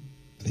worldly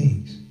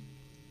things.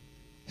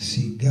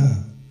 Seek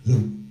God,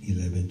 Luke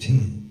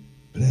 11:10.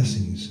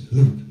 Blessings,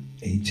 Luke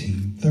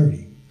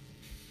 18:30.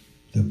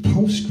 The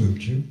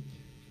post-scripture,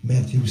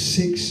 Mathew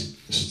 6,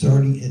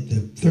 starting at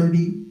the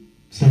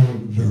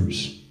 33rd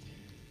verse.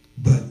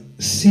 But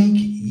seek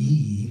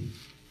ye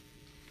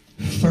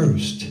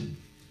first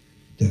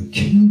the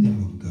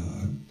kingdom of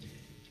God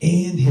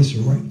and his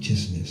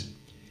righteousness,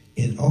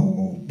 and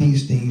all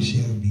these things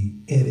shall be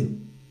added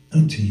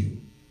unto you.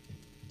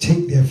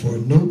 Take therefore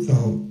no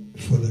thought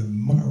for the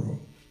morrow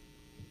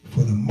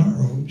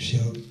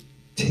shall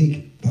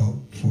take thought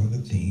for the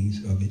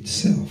things of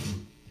itself.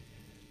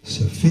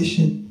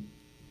 Sufficient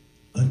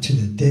unto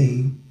the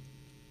day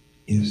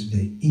is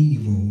the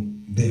evil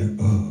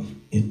thereof.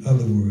 In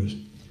other words,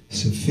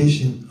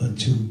 sufficient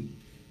unto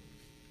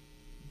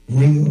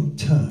real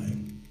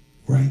time,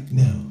 right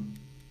now,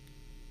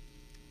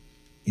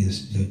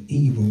 is the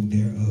evil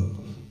thereof.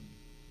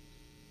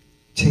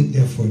 Take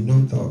therefore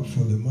no thought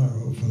for the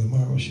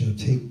morrow shall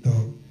take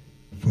thought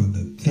for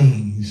the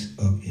things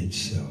of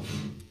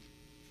itself.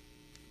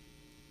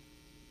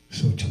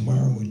 So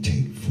tomorrow will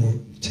take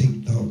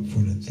thought for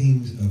the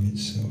things of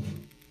itself.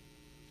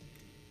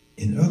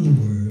 In other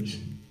words,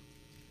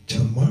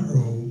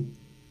 tomorrow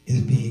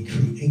is being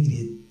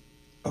created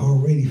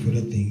already for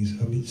the things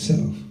of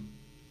itself,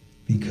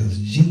 because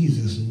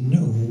Jesus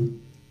knows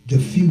the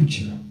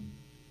future.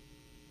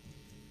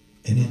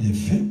 And in the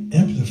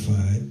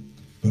Amplified,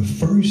 but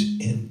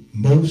first and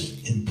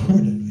most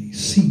importantly,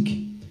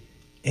 seek,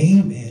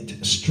 aim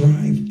at,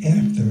 strive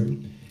after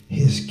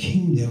his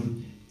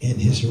kingdom and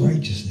his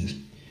righteousness,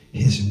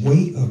 his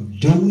way of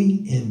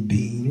doing and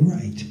being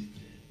right,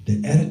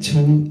 the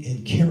attitude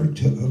and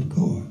character of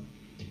God.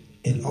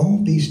 And all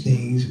these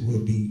things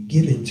will be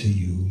given to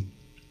you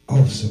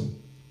also.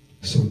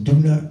 So do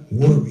not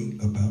worry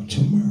about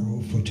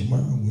tomorrow, for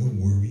tomorrow will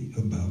worry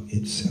about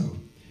itself.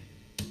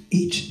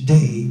 Each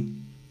day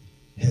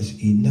has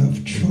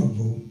enough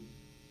trouble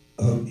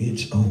of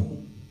its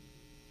own.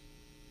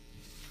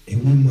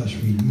 And we must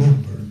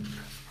remember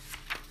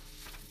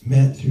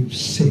Mathew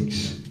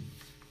 6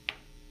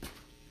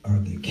 are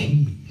the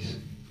keys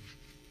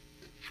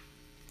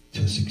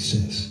to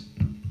success.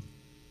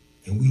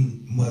 And we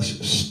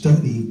must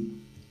study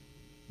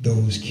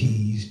those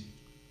keys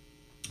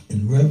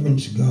and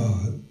reverence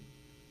God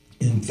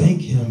and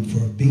thank him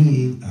for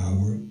being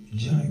our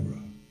Jireh.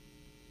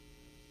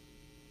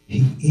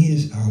 He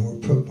is our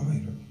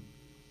provider.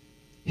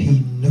 He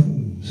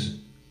knows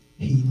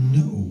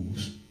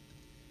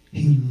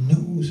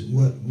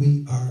what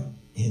we are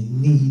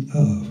in need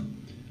of.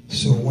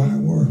 So why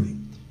worry?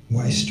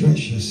 Why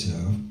stress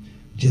yourself?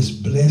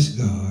 Just bless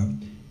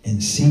God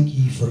and seek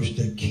ye first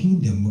the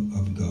kingdom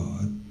of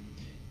God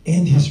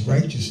and his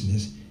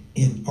righteousness,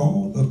 and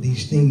all of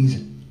these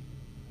things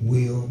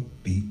will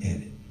be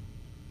added.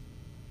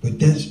 But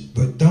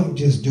don't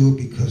just do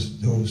it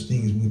because those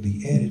things will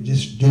be added.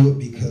 Just do it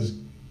because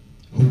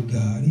who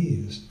God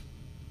is.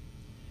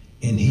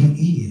 And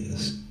he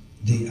is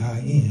the I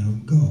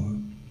am God.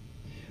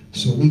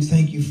 So we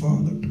thank you,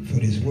 Father, for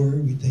this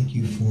word. We thank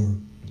you for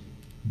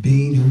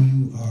being who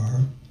you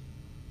are,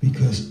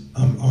 because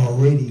I'm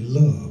already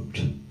loved.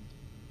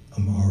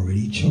 I'm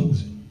already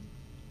chosen.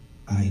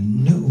 I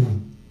know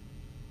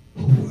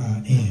who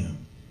I am,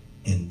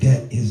 and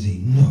that is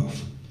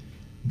enough.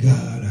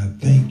 God, I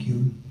thank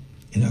you,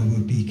 and I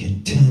will be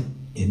content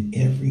in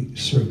every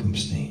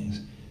circumstance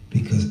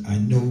because I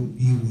know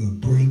you will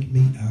bring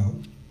me out,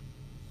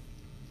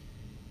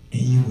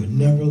 and you will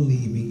never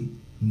leave me,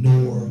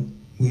 nor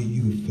will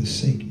you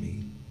forsake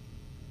me.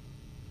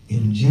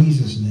 In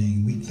Jesus'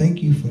 name, we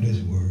thank you for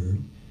this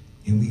word,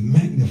 and we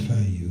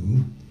magnify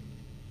you,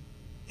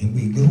 and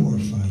we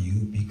glorify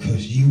you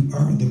because you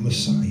are the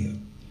Messiah.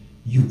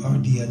 You are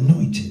the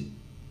anointed,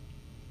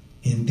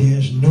 and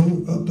there's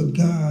no other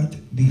God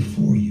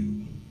before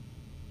you.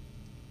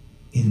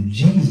 In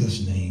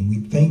Jesus' name, we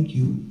thank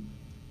you,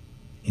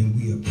 and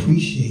we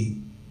appreciate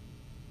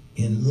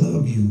and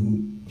love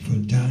you for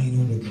dying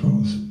on the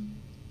cross,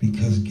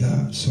 because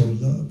God so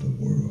loved the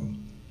world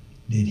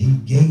that he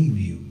gave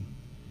you,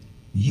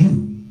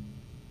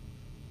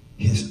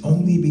 his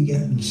only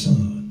begotten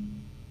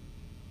Son.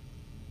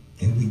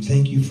 And we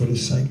thank you for the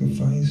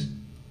sacrifice.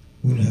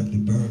 We don't have to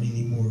burn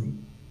any more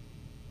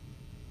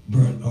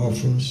burnt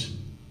offerings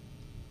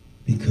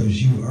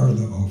because you are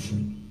the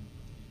offering.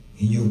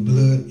 And your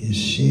blood is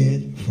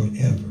shed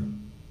forever.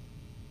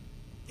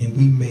 And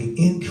we may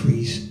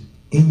increase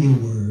in your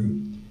word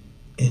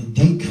and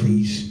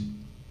decrease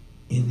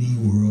in the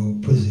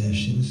world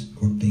possessions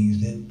or things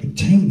that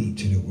pertain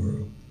to the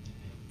world.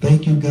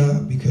 Thank you,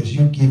 God, because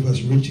you give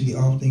us richly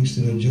all things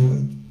to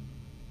enjoy.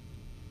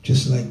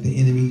 Just like the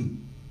enemy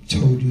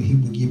told you he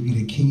would give you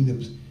the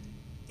kingdoms,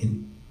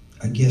 and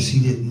I guess he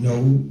didn't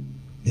know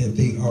that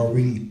they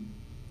already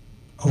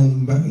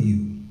owned by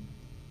you.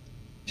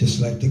 Just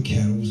like the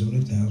cattle on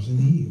 1,000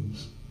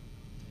 hills.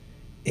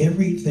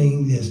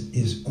 Everything that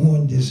is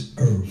on this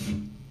earth,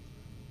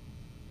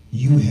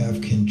 you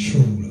have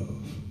control of.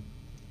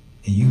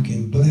 And you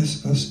can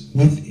bless us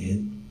with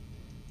it.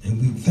 And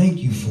we thank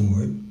you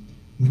for it.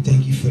 We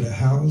thank you for the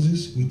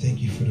houses. We thank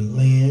you for the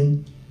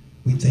land.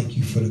 We thank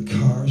you for the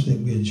cars that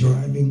we're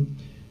driving.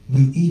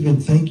 We even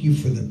thank you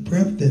for the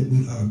breath that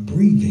we are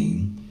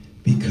breathing,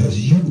 because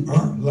you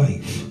are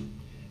life.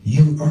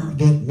 You are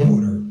that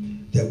water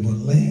that will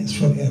last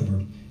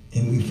forever.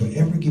 And we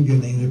forever give your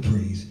name the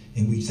praise.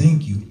 And we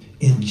thank you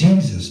in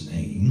Jesus'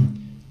 name.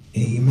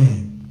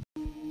 Amen.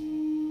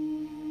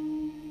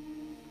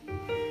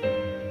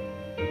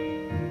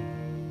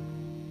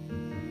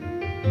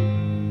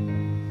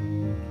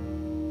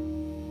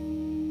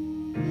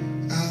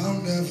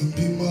 I'll never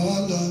be more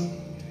loved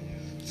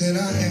than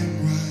I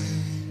am right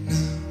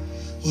now.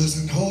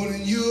 Wasn't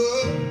holding you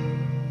up,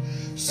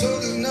 so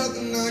there's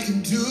nothing I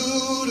can do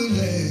to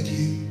let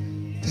you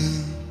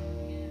down.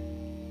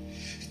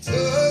 It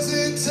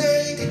doesn't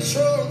take a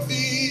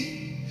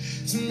trophy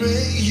to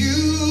make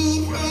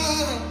you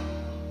proud.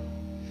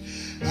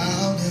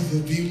 I'll never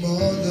be more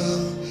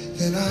loved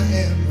than I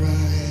am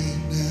right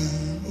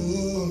now.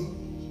 Oh.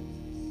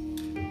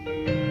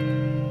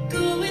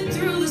 Going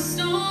through a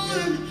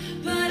storm,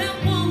 but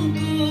I won't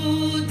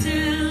go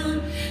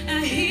down. I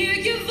hear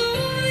your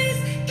voice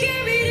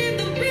carried in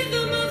the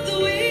rhythm of the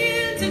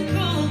wind to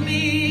call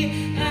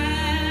me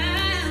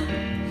out.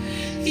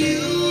 You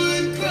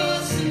would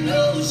cross an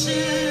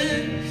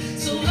ocean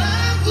so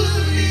I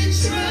wouldn't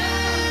drown.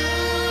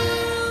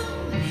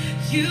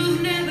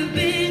 You've never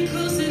been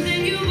closer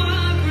than you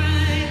are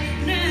right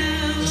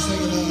now. Let's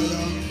sing it out,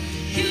 y'all.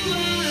 You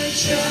are a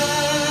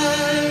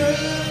child.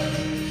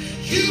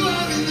 You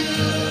are enough.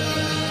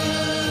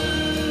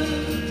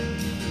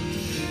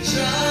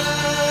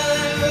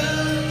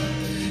 Jireh,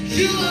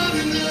 you are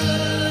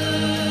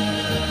enough.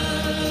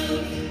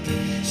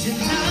 So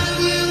I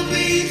will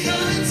be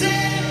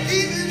content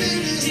even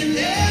in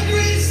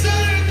every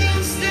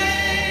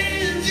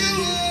circumstance. You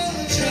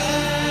are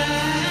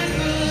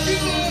Jireh, you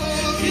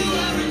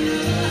are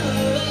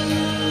enough.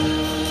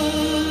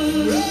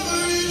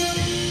 Forever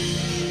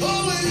enough,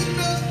 always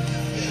enough,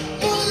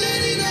 more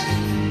than enough.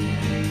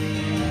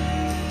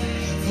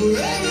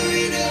 Forever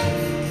enough,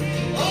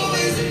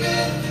 always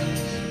enough,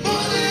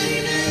 more than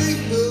enough.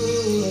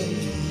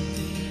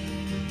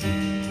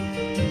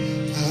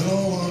 I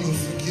don't wanna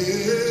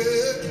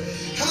forget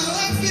how I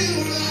feel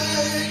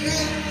right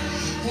now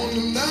on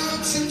the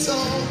mountain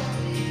top.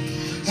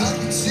 I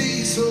can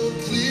see so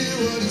clear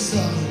what it's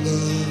all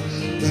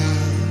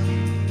about.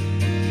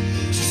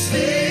 Just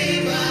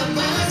stay by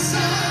my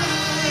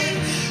side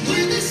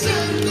when the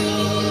sun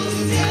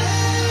goes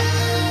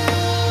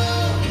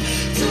down.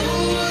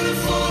 Don't wanna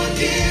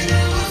forget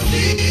how I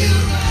feel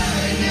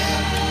right now.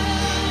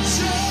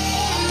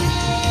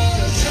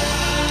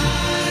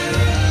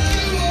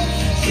 Jireh,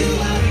 you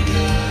are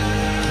enough.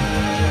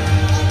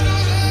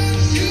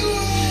 You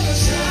are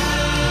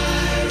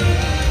Jireh,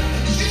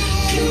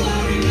 you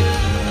are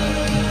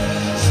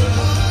enough. So I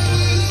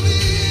will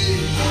be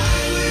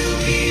right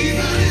here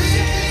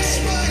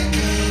right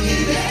now.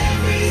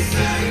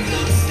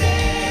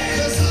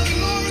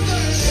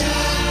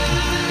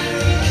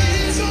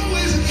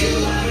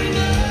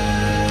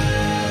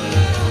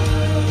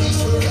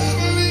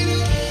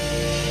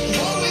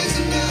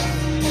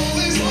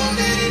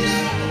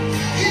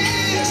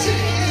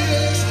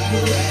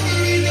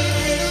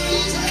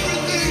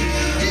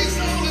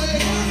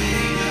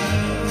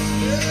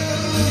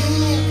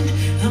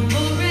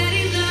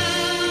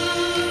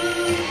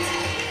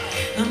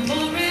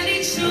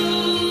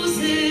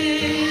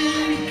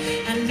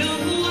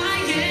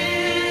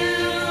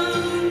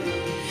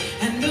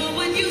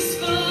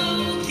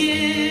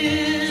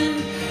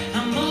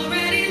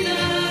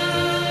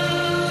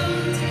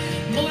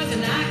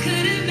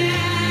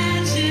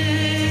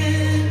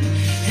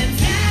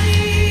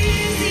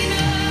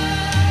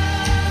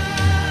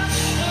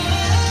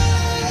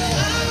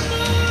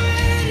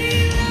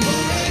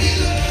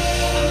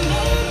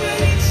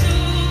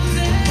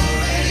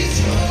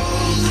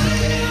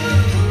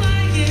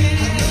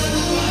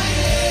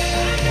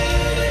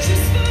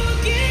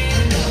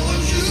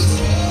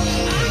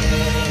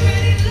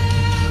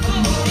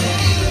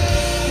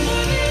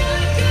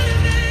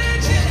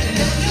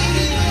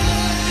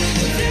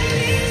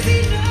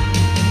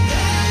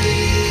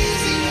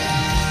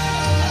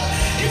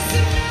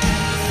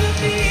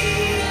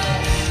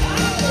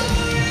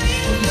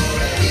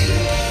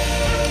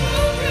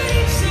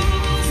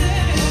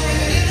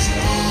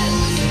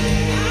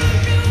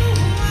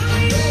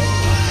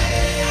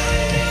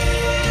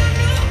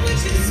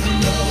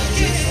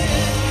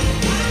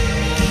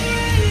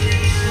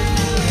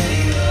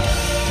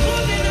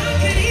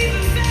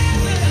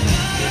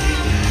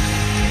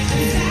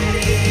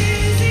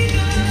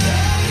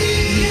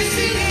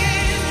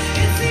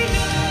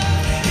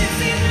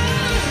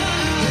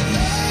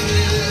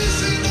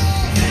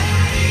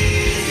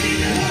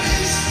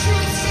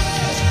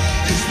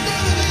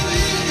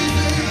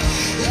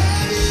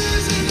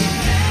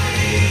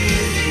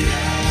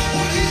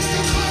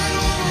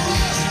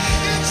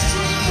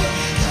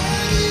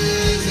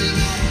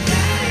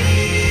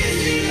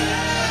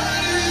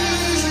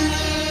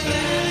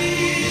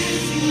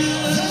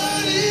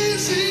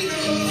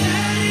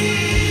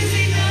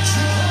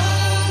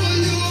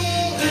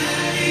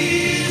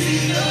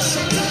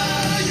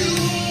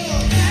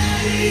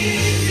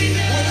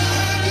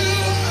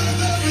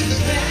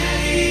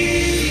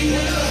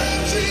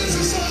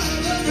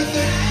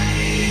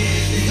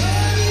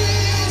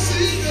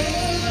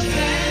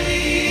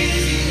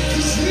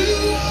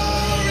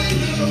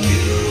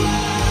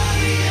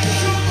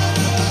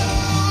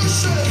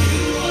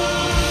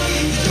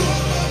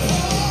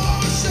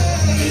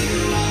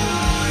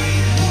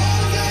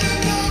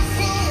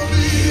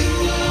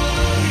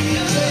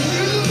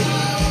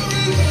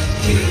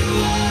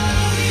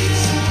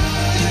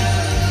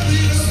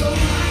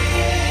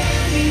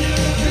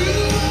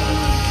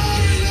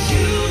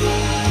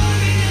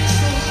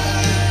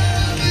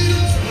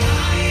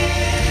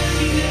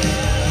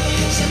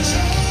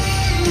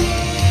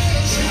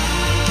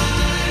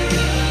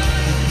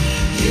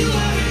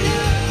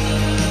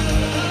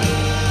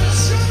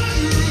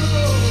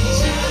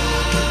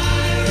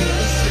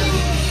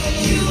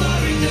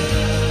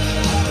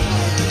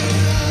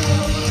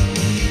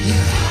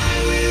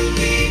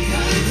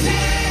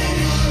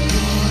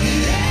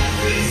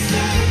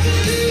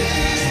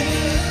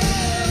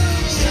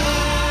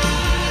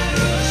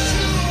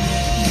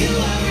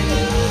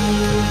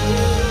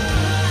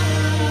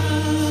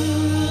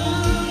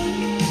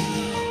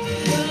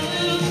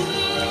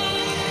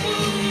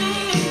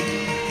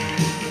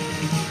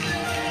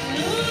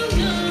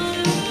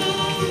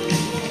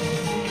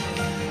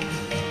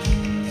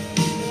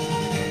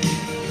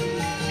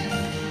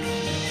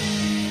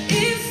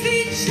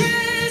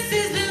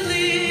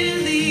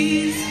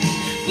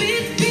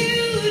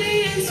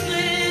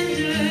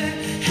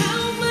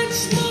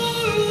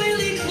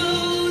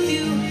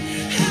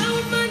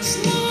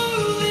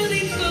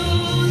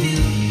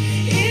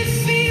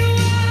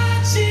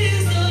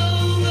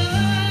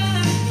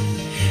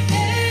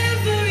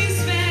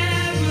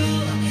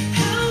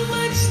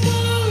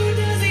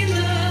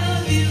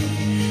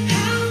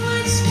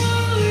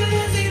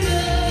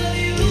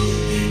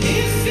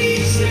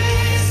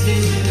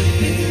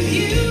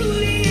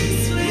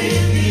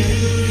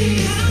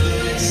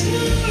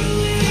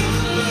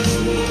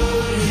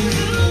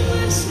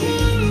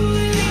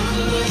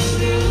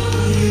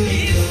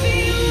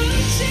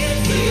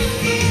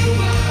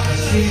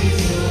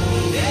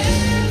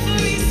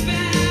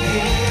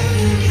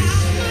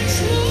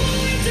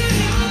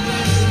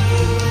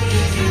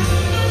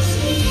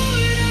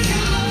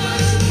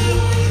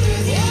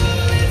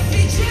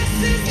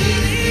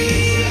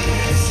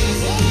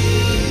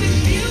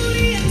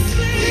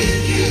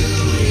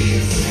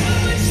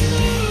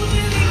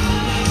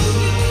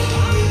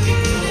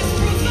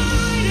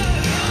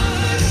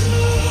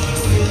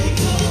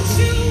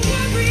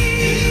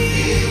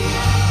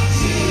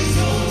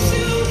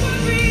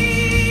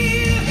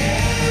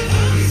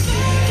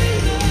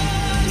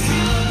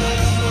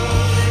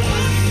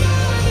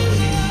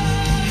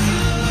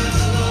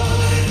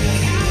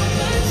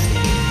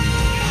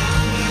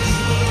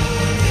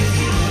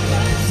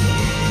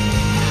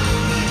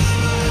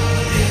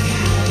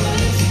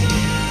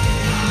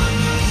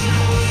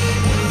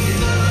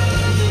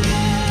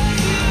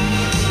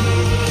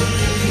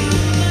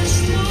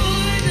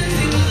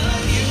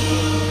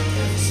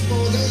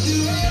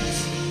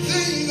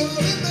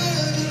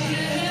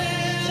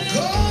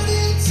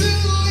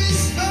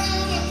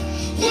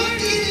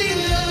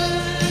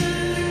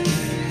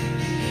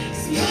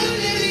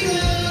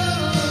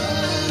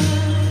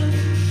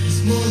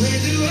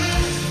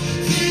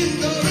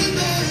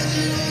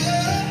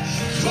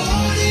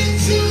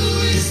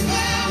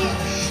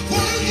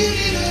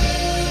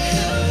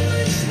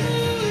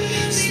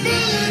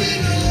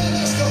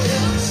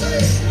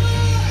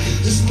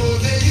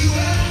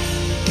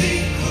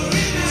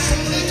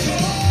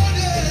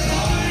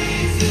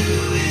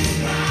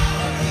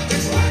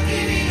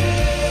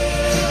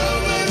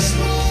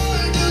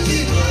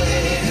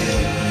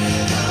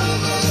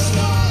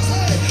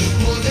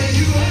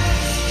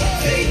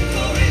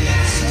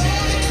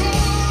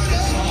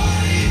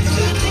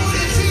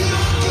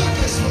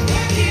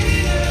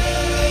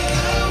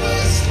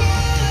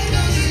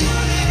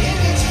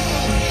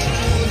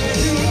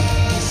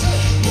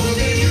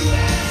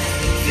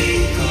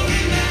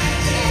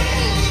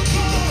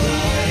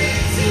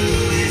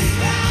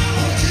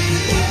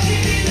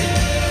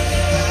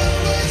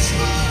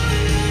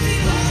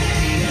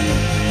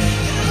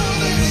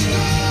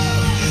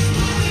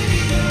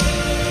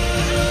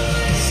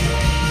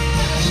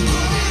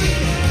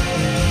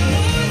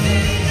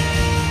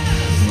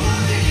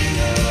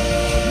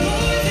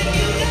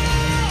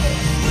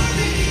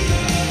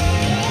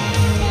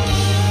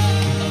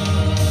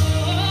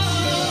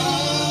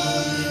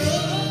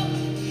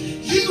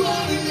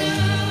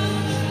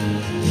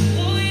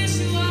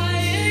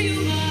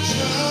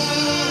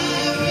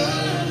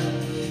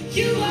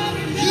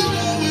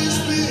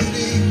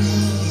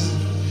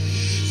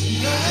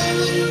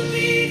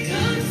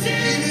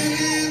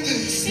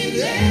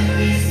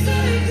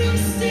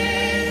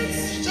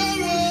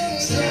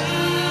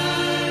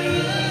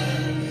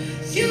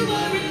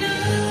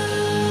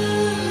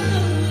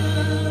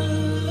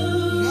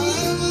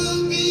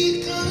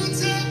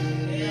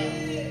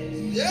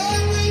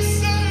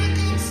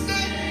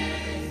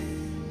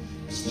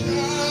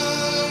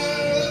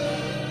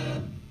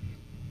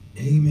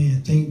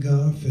 Amen. Thank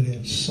God for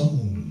that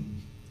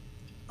song.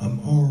 I'm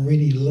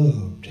already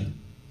loved.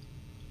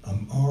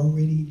 I'm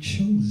already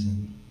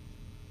chosen.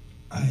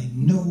 I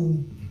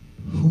know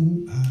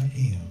who I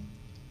am.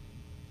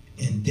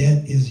 And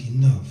that is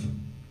enough.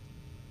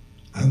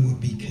 I will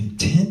be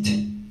content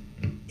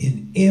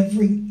in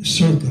every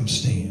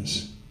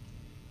circumstance.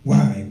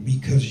 Why?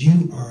 Because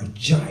you are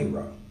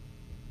Jireh.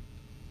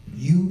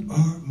 You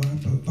are my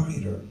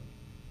provider.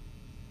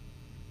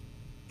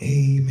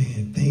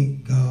 Amen.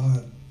 Thank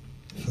God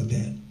for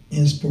that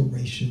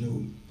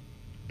inspirational,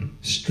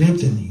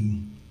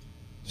 strengthening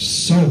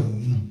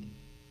song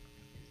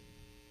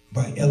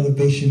by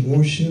Elevation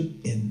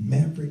Worship in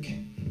Maverick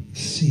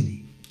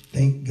City.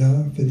 Thank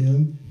God for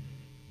them.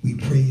 We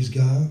praise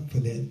God for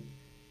that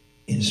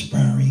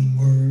inspiring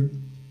word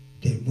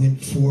that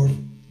went forth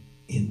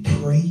in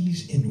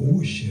praise and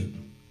worship.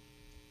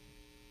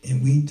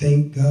 And we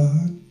thank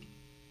God.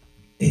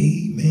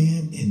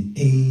 Amen and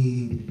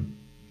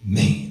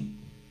amen.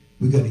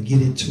 We're going to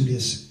get into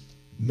this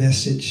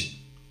message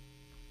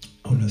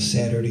on a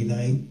Saturday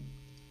night.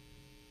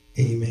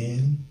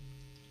 Amen.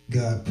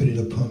 God put it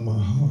upon my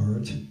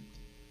heart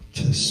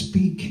to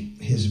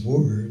speak his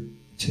word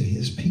to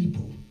his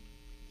people.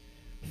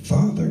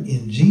 Father,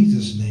 in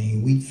Jesus'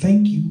 name, we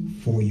thank you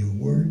for your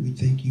word. We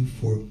thank you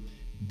for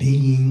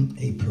being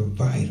a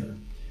provider.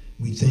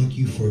 We thank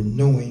you for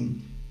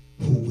knowing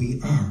who we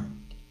are.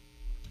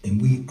 And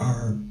we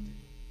are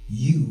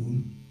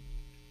you,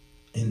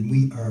 and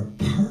we are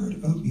part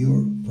of your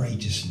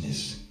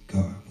righteousness,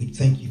 God. We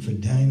thank you for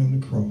dying on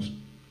the cross.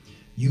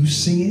 You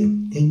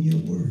said in your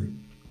word,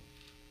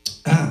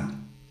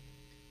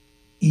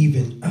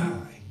 even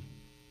I,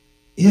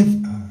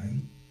 if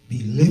I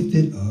be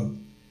lifted up,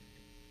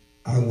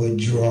 I will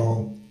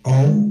draw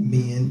all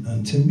men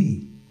unto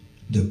me.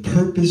 The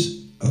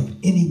purpose of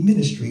any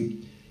ministry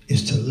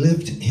is to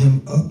lift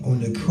him up on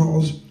the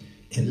cross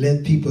and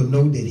let people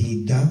know that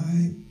he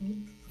died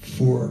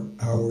for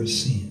our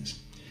sins.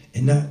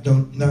 And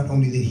not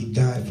only that he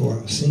died for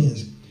our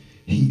sins,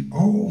 he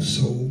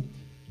also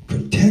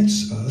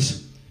protects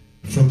us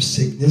from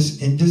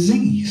sickness and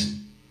disease.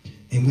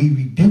 And we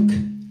rebuke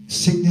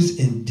sickness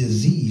and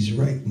disease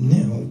right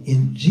now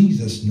in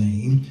Jesus'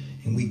 name.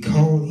 And we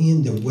call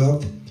in the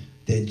wealth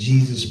that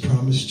Jesus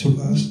promised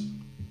to us.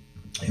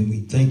 And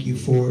we thank you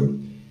for it.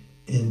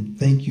 And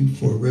thank you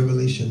for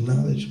revelation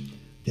knowledge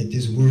that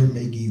this word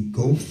may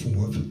go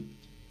forth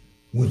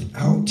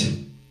without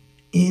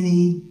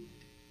anything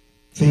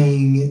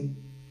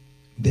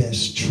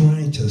that's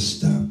trying to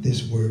stop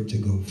this word to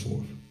go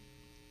forth.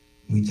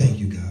 We thank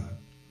you, God,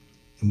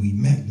 and we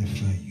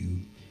magnify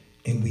you,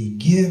 and we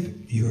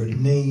give your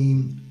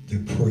name the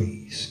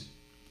praise.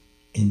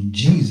 In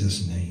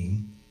Jesus'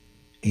 name,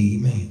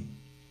 amen.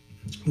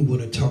 We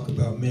want to talk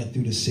about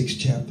Matthew, the 6th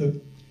chapter,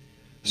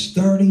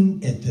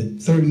 starting at the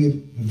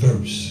 30th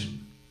verse.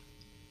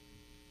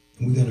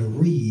 We're going to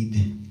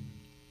read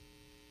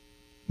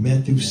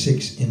Matthew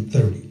 6 and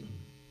 30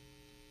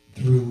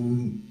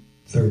 through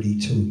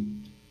 32.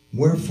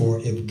 Wherefore,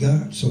 if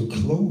God so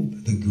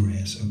clothe the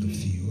grass of the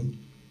field,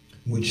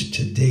 which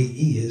today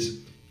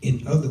is,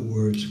 in other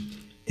words,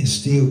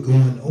 is still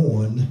going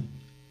on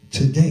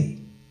today,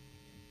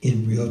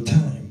 in real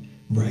time,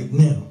 right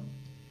now,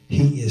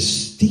 he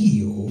is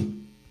still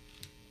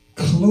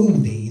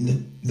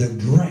clothing the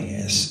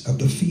grass of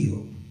the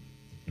field,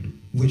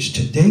 which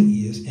today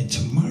is, and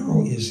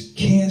tomorrow is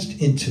cast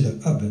into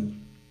the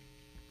oven.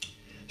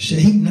 Shall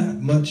he not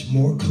much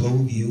more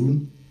clothe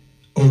you,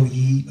 O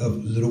ye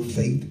of little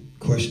faith?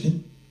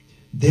 Question.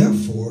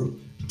 Therefore,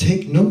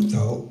 take no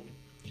thought,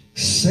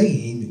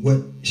 saying,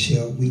 what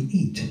shall we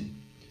eat?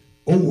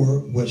 Or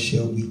what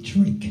shall we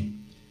drink?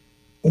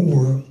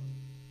 Or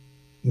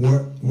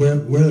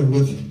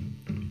wherewithal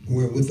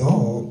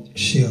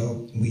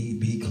shall we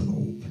be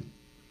clothed?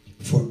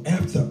 For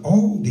after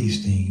all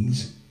these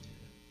things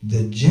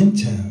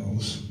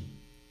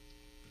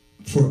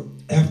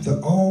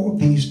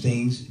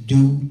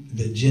do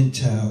the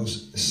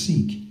Gentiles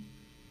seek.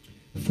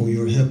 For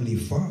your heavenly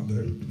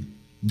Father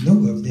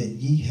knoweth that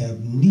ye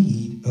have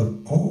need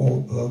of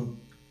all of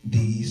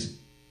these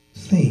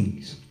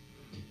things.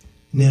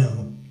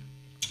 Now,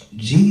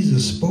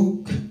 Jesus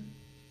spoke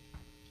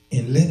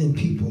in letting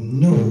people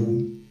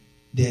know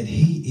that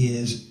he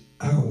is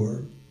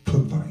our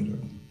provider.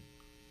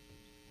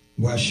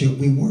 Why should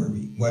we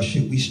worry? Why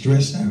should we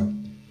stress out?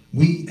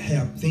 We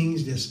have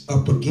things that's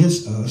up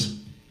against us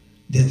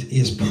that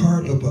is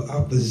part of an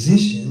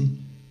opposition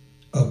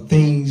of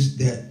things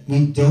that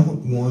we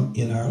don't want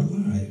in our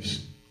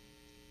lives.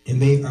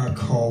 And they are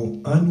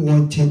called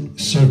unwanted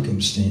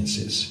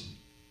circumstances.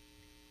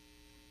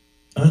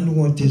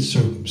 Unwanted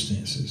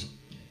circumstances.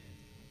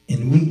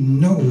 And we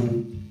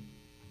know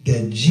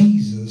that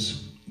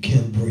Jesus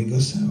can bring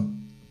us out.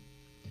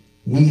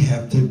 We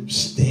have to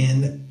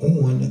stand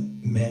on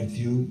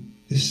Matthew,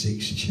 the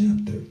 6th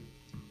chapter.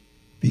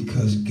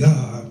 Because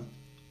God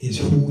is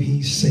who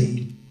he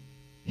say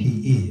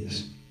he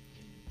is.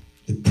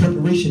 The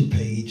preparation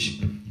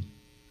page,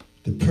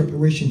 the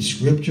preparation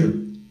scripture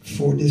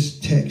for this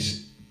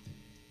text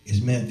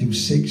is Matthew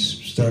 6,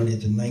 starting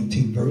at the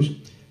 19th verse.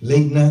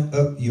 Lay not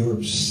up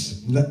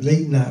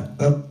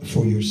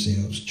for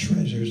yourselves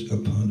treasures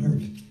upon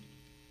earth,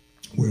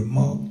 where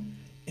moth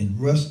and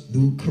rust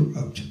do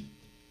corrupt,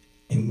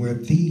 and where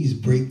thieves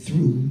break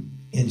through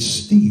and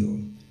steal.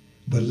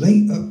 But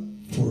lay up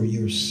for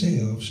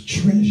yourselves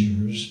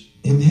treasures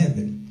in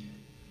heaven,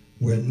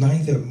 where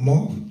neither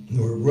moth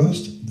nor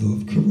rust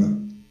doth corrupt,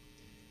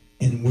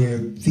 and where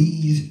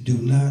thieves do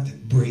not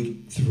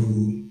break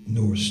through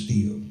nor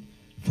steal.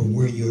 For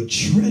where your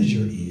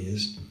treasure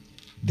is,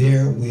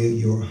 there will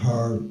your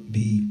heart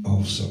be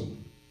also.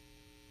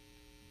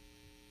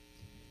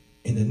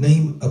 And the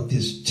name of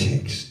this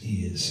text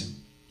is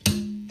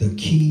The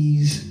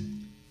Keys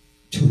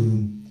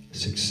to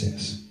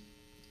Success.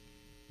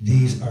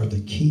 These are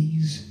the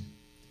keys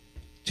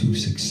to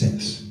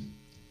success.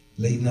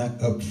 Lay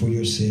not up for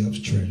yourselves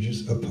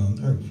treasures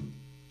upon earth.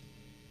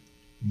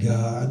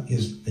 God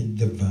is a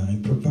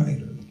divine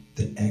provider.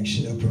 The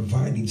action of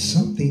providing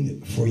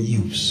something for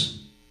use.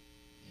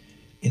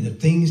 And the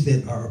things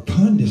that are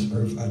upon this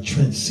earth are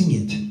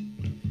transient,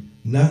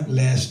 not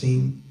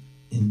lasting,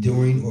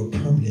 enduring, or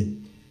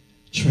permanent,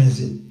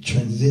 transitory,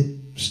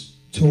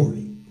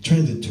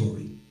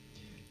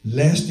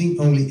 lasting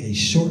only a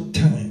short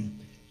time,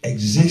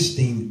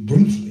 existing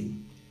briefly,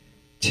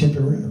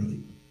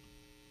 temporarily,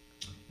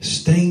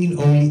 staying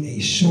only a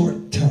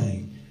short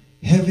time.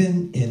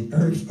 Heaven and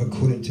earth,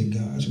 according to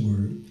God's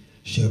word,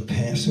 shall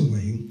pass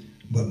away,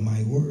 but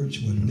my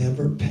words will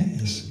never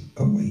pass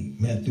away.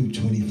 Mathew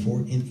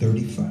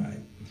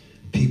 24:35.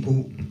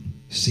 People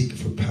seek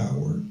for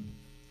power.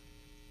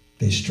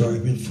 They're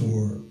striving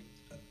for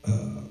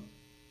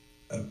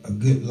a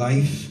good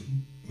life,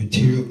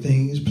 material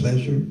things,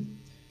 pleasure,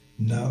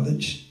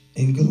 knowledge,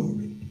 and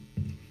glory.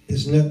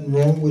 There's nothing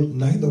wrong with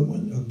neither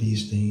one of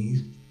these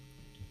things,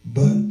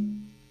 but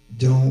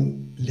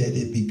don't let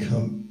it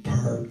become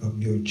part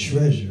of your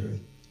treasure,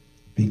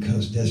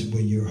 because that's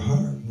where your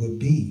heart will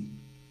be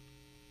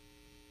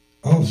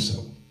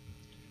also.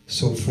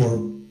 So for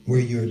where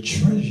your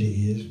treasure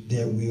is,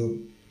 there will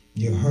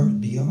your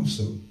heart be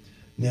also.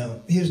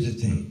 Now, here's the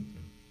thing.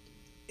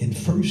 In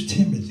 1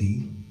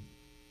 Timothy,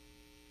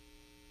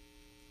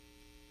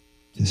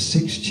 the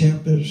 6th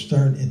chapter,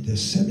 starting at the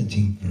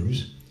 17th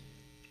verse,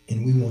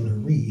 and we want to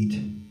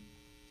read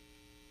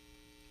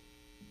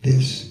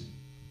this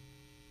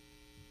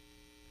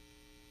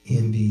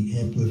in the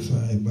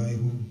Amplified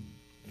Bible.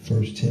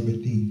 1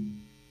 Timothy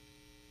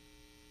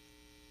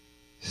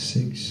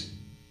 6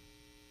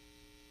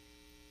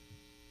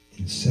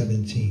 and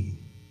 17.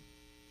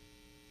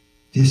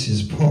 This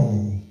is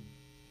Paul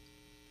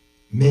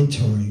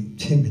mentoring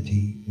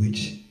Timothy,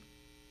 which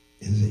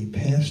is a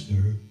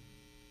pastor,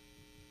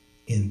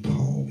 and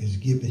Paul is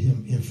giving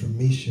him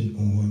information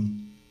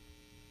on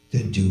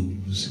the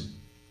do's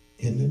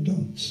and the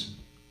don'ts.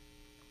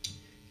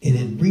 And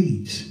it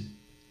reads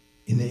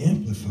in the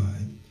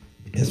Amplified,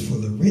 as for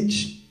the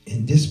rich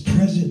in this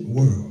present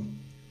world,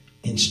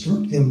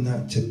 instruct them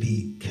not to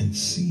be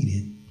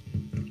conceited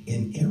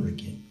and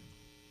arrogant,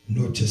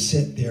 nor to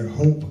set their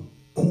hope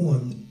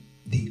on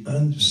the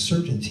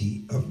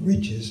uncertainty of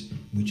riches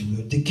which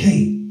will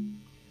decay,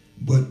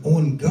 but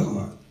on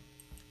God,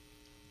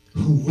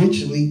 who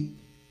richly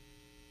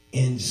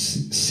and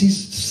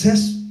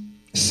ceaselessly,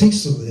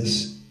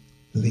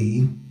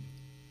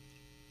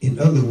 in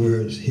other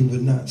words, he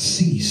will not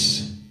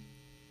cease,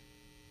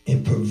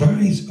 and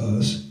provides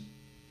us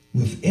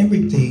with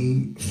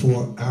everything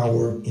for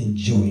our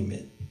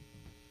enjoyment.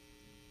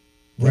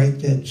 Write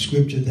that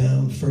scripture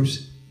down, 1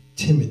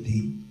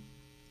 Timothy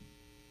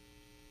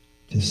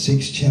the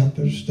 6th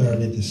chapter,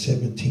 starting at the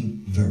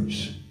 17th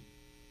verse.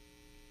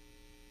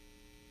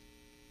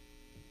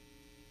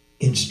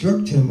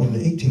 Instruct him on the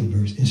 18th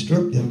verse.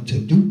 Instruct them to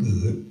do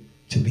good,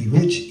 to be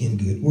rich in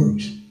good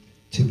works,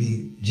 to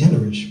be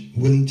generous,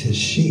 willing to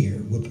share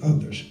with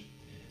others.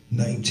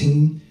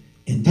 19,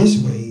 in this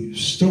way,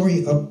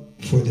 storing up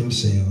for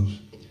themselves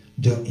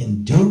the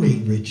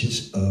enduring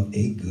riches of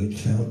a good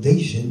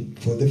foundation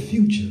for the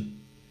future.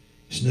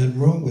 There's nothing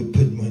wrong with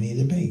putting money in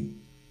the bank,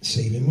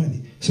 saving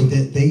money, so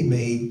that they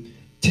may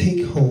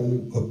take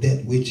hold of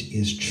that which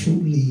is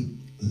truly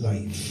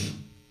life.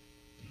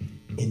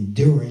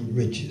 Enduring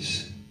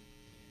riches,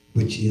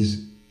 which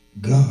is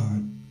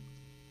God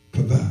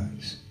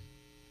provides.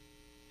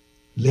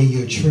 Lay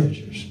your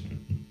treasures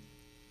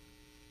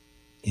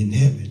in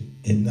heaven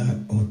and not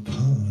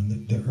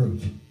upon the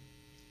earth.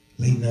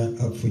 Lay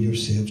not up for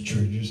yourselves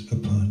treasures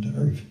upon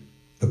earth,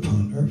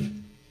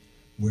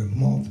 where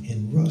moth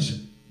and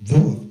rust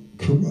doth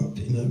corrupt.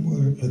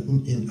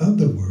 In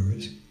other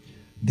words,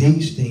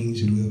 these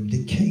things will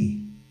decay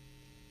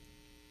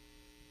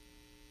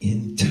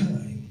in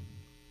time.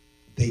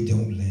 They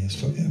don't last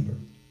forever.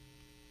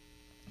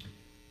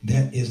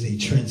 That is a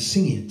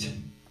transient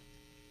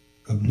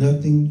of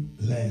nothing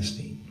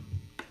lasting,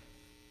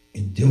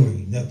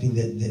 enduring, nothing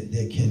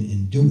that can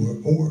endure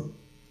or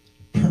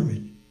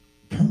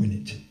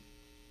permanent.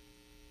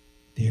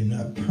 They're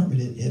not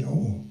permanent at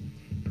all.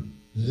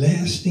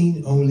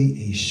 Lasting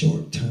only a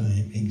short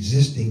time,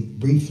 existing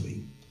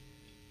briefly,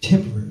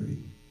 temporary,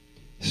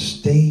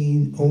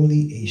 staying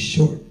only a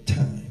short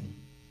time.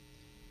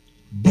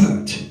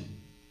 But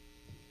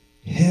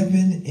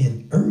heaven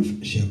and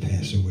earth shall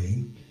pass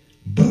away,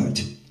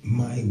 but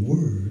my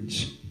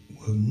words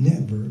will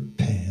never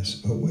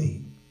pass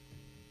away.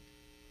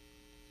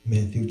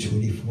 Mathew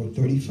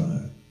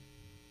 24:35.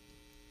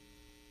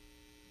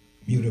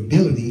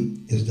 Mutability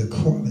is the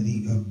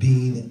quality of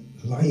being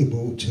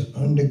liable to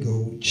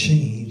undergo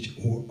change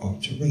or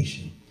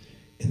alteration.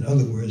 In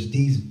other words,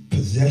 these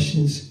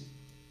possessions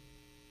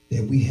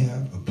that we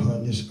have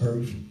upon this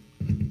earth,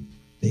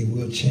 they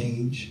will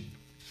change.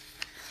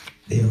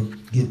 They'll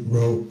get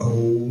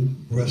old,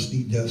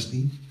 rusty,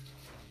 dusty.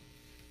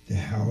 The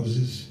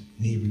houses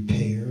need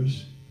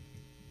repairs.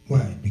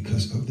 Why?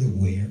 Because of the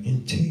wear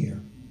and tear.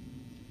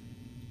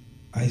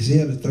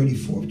 Isaiah, the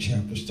 34th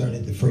chapter, starting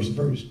at the 1st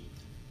verse.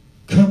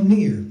 Come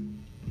near,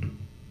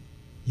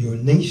 your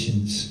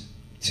nations,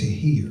 to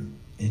hear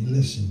and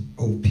listen,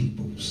 O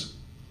peoples.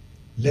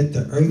 Let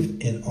the earth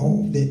and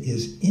all that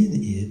is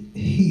in it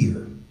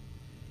hear,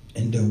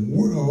 and the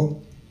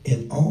world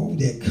and all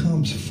that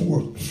comes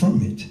forth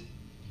from it.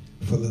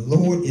 For the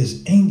Lord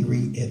is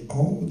angry at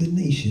all the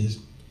nations,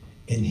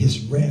 and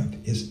his wrath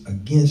is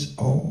against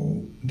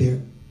all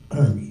their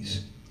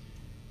armies.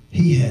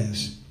 He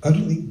has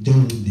utterly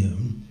doomed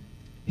them.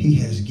 He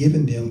has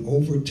given them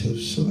over to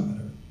slaughter.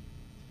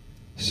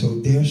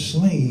 So their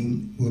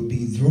slain will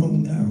be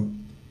thrown out,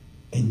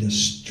 and the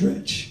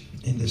stench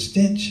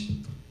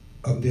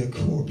of their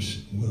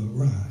corpse will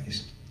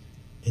rise,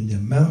 and the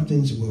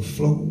mountains will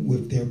flow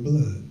with their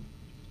blood.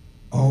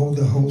 All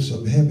the hosts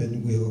of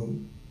heaven will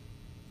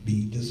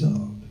be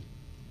dissolved,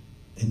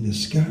 and the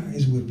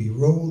skies will be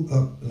rolled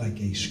up like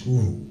a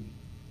scroll.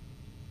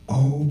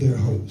 All their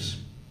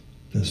hosts,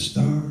 the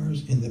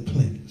stars and the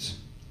planets,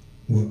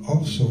 will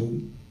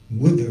also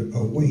wither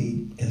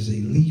away as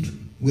a leaf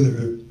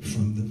withereth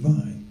from the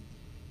vine,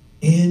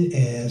 and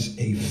as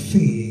a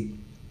fig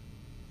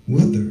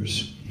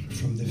withers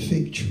from the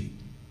fig tree.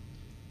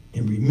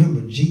 And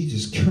remember,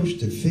 Jesus cursed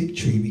the fig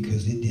tree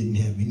because it didn't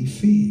have any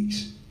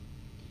figs.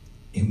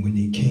 And when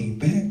they came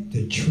back,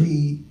 the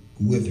tree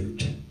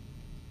withered.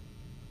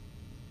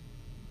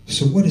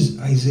 So what is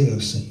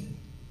Isaiah saying?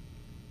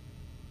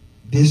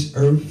 This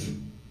earth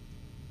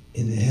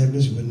and the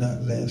heavens will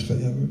not last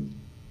forever,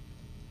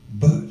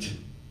 but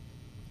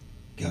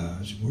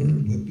God's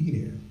word will be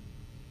there.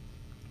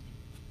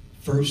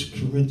 1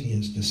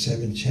 Corinthians, the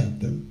 7th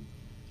chapter.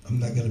 I'm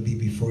not going to be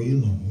before you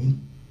long.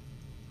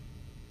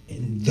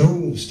 And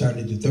those,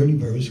 starting at the 30th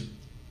verse,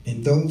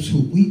 and those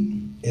who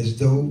weep as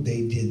though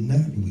they did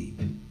not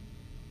weep,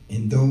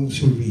 and those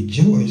who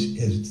rejoice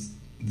as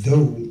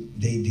though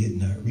they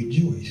did not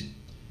rejoice,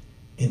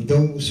 and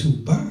those who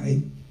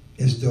buy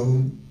as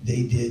though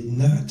they did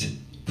not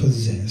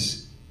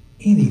possess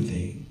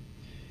anything,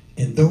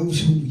 and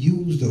those who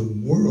use the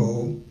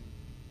world,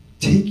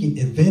 taking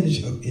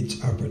advantage of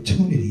its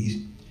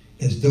opportunities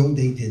as though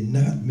they did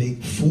not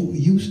make full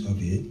use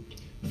of it.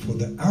 For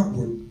the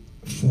outward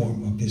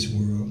form of this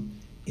world,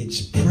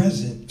 its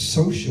present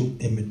social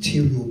and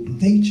material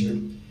nature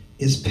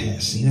is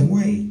passing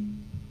away.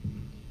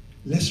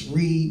 Let's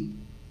read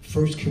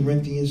 1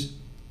 Corinthians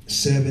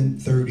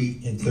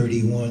 7:30 and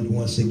 31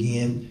 once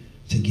again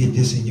to get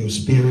this in your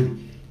spirit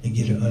and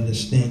get an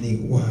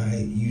understanding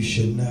why you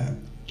should not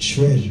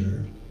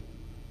treasure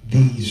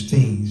these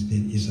things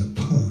that is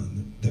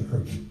upon the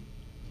earth.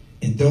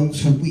 And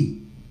those who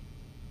weep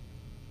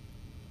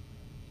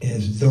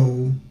as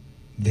though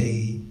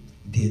they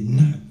did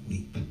not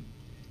weep,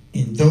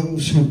 and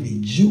those who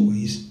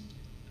rejoice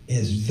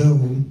as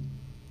though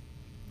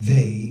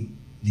they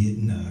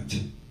did not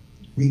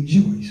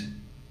rejoice.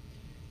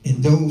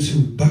 And those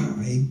who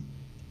buy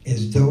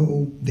as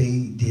though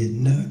they did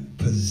not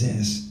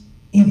possess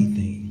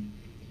anything.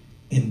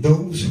 And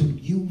those who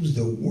use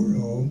the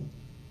world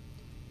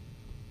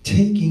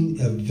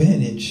taking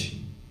advantage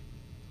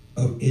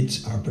of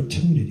its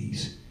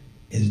opportunities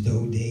as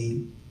though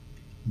they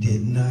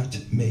did not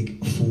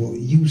make full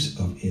use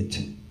of it.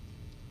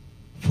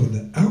 For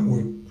the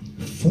outward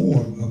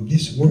form of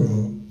this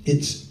world,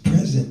 its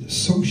present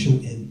social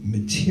and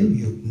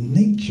material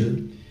nature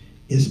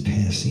is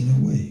passing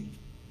away.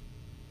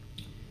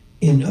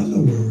 In other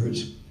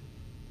words,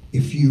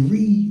 if you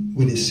read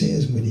what it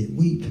says when it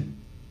weep,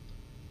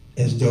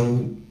 as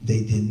though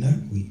they did not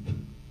weep,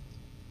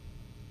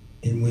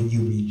 and when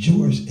you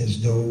rejoice,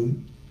 as though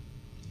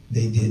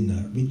they did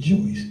not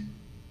rejoice,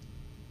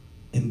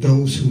 and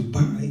those who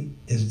buy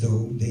as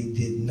though they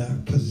did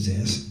not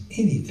possess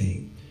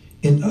anything.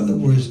 In other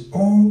words,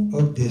 all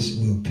of this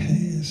will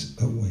pass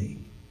away.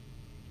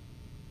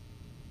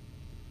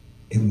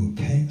 It will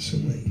pass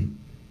away.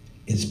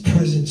 Its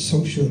present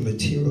social and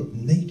material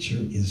nature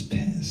is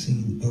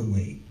passing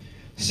away.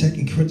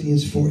 2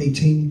 Corinthians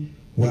 4:18,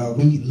 while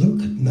we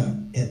look not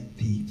at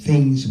the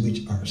things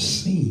which are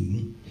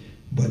seen,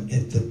 but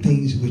at the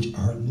things which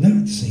are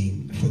not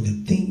seen. For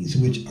the things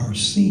which are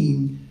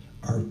seen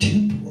are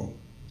temporal,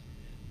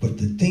 but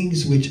the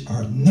things which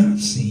are not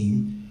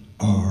seen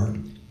are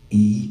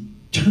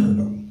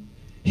eternal.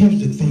 Here's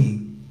the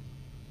thing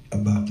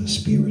about the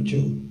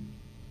spiritual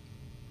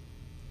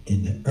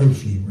and the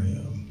earthly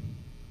realm.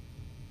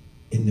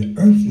 In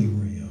the earthly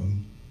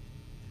realm,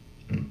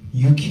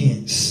 you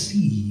can't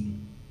see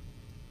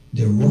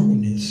the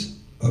rawness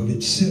of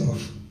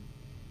itself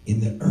in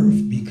the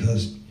earth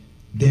because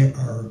there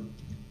are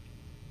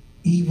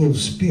evil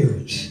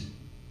spirits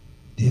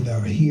that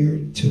are here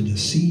to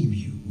deceive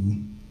you,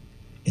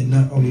 and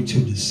not only to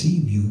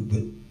deceive you,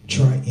 but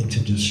trying to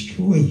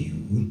destroy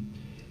you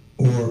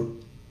or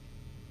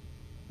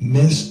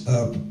mess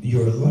up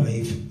your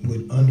life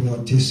with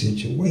unwanted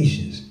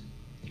situations.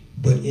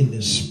 But in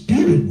the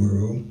spirit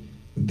world,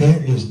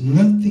 there is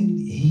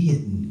nothing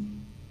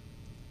hidden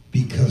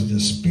because the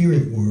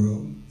spirit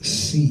world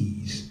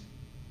sees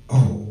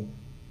all.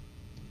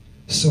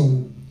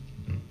 So,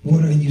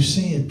 what are you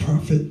saying,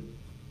 prophet?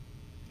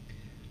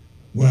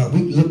 While we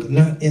look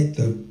not at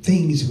the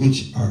things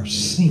which are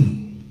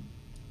seen,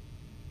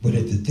 but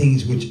at the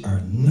things which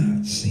are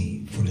not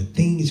seen. For the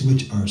things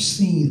which are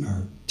seen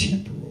are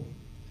temporal.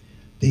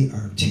 They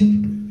are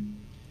temporary.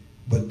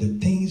 But the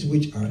things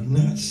which are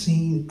not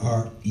seen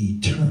are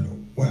eternal.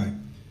 Why?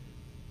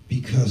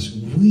 Because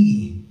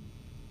we,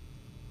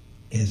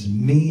 as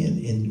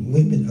men and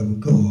women of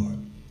God,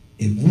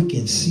 if we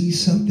can see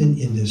something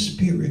in the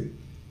spirit,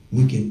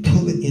 we can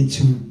pull it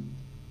into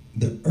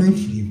the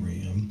earthly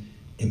realm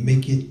and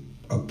make it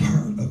a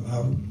part of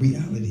our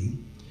reality,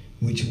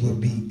 which will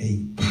be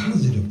a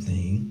positive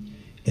thing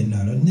and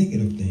not a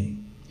negative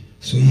thing.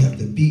 So you have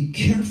to be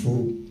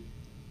careful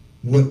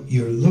what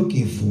you're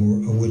looking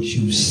for or what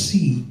you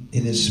see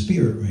in the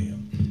spirit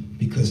realm.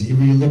 Because if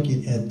you're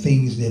looking at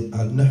things that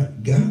are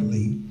not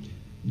godly,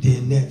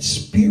 then that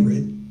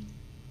spirit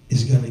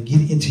is going to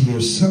get into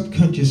your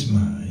subconscious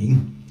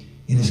mind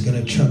and it's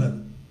going to try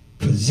to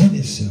present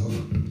itself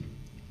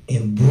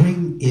and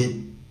bring it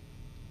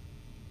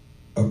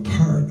a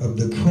part of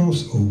the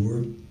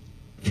crossover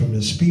from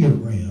the spirit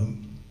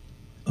realm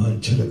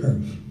onto the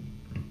earth,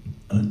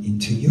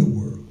 into your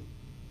world,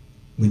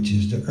 which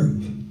is the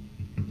earth.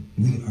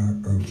 We are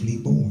earthly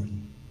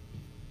born.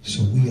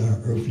 So we are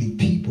earthly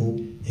people,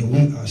 and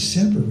we are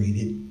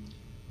separated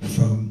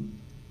from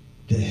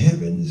the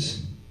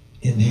heavens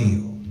and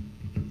hell.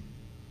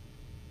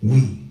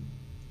 We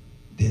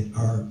that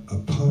are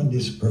upon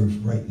this earth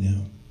right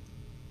now,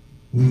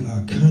 we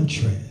are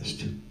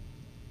contrast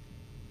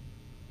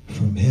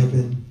from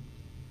heaven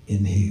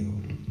and hell.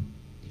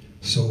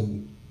 So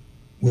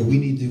what we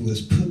need to do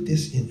is put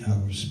this in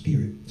our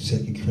spirit.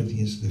 2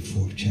 Corinthians, the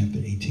 4th chapter,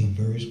 18th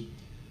verse.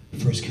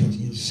 1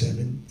 Corinthians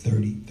 7,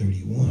 30,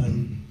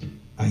 31.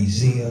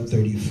 Isaiah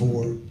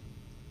 34,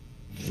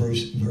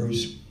 first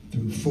verse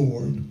through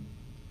 4.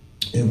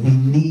 And we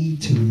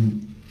need to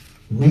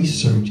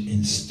research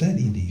and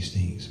study these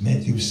things.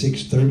 Mathew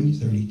 6, 30,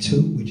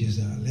 32, which is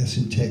our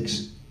lesson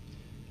text,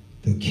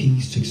 the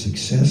keys to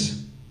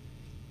success.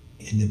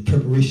 And the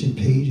preparation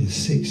page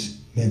is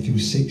Mathew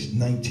 6,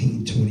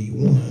 19,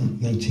 21,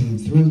 19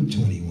 through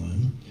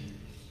 21.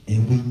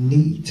 And we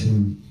need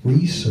to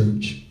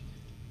research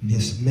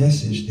this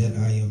message that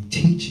I am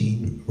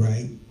teaching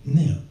right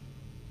now.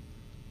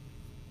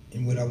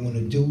 And what I want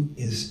to do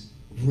is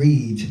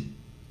read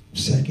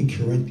 2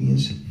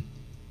 Corinthians,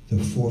 the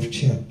 4th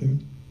chapter,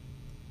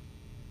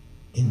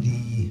 in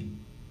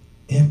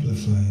the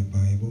Amplified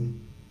Bible,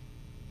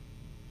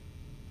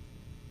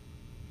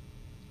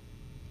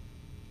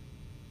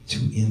 to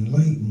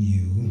enlighten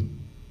you.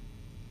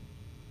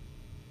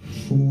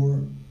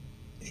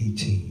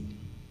 4:18.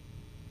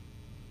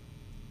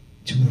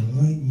 To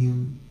enlighten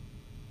you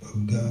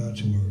of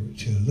God's word,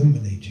 to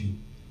illuminate you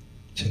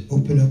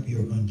open up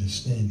your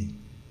understanding,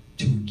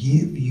 to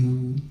give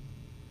you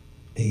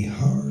a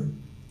heart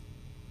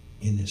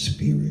and a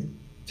spirit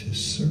to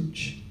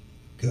search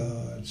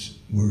God's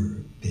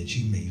word that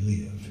you may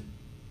live.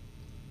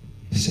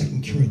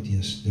 2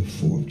 Corinthians, the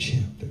 4th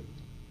chapter,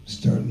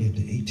 starting at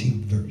the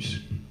 18th verse.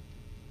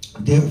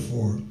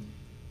 Therefore,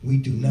 we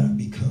do not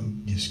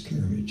become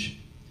discouraged,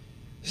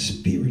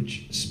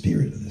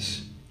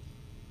 spiritless,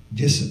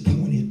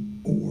 disappointed,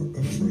 or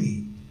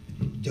afraid,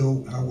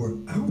 though our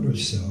outer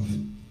self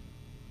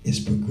is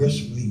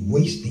progressively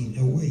wasting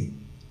away,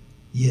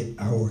 yet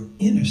our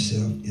inner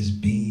self is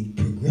being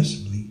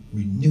progressively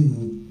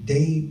renewed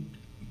day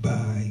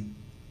by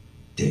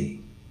day.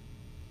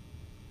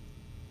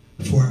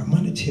 For our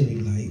monetary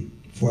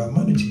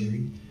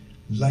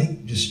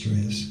light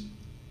distress,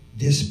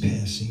 this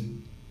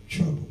passing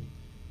trouble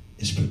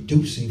is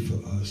producing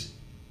for us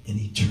an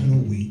eternal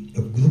weight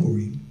of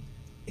glory,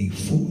 a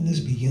fullness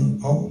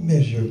beyond all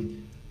measure,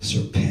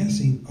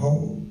 surpassing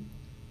all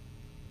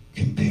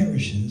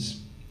comparisons,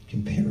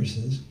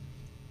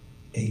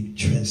 a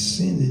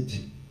transcendent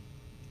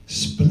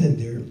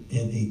splendor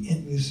and a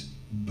endless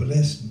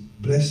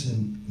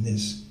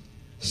blessedness.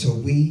 So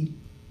we,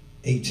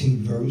 18th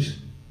verse,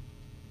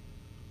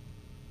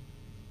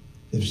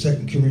 of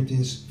 2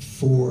 Corinthians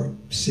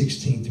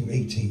 4:16 through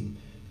 18.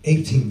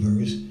 18th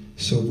verse,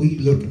 so we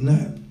look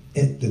not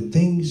at the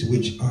things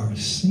which are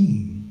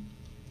seen,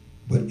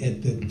 but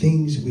at the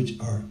things which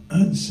are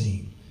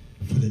unseen.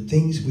 For the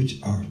things which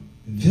are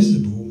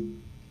visible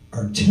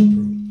are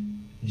temporal,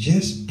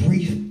 just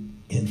brief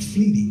and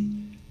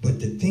fleeting, but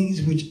the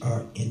things which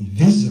are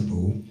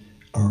invisible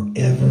are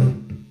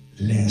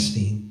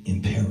everlasting,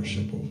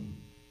 imperishable.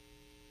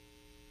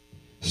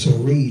 So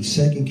read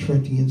 2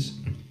 Corinthians,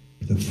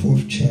 the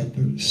 4th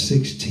chapter,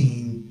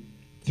 16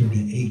 through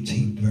the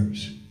 18th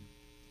verse.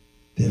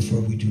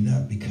 Therefore, we do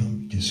not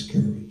become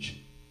discouraged,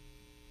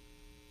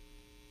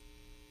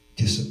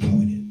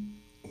 disappointed,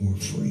 or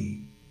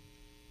afraid,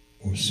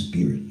 or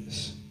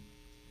spiritless.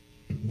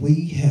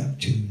 We have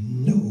to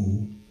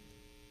know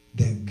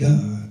that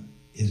God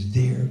is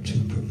there to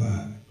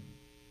provide.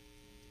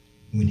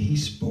 When he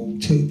spoke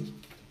to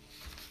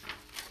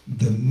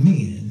the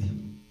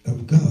men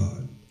of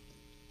God,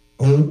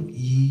 O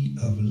ye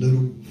of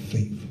little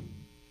faith,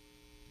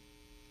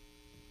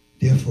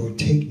 therefore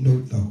take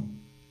no thought.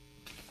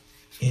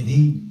 And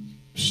he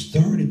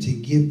started to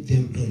give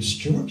them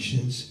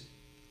instructions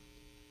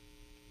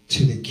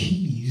to the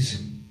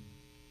keys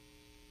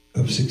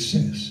of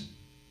success.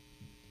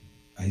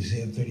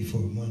 Isaiah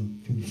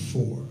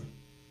 34:1-4,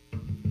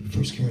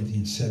 1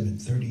 Corinthians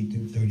 7:30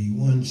 through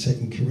 31,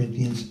 2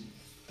 Corinthians,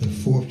 the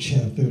 4th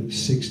chapter,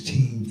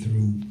 16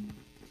 through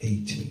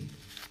 18.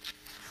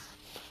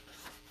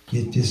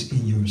 Get this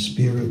in your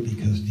spirit,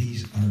 because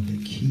these are the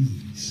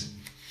keys.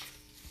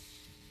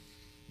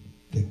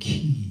 The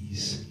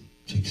keys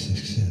to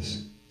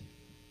success.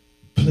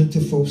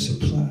 Plentiful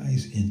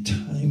supplies in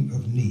time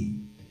of need.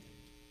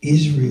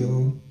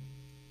 Israel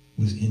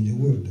was in the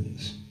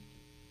wilderness.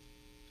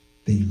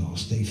 They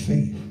lost their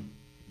faith.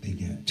 They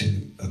got to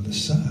the other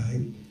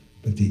side,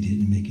 but they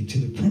didn't make it to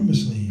the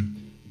promised land.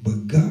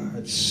 But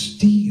God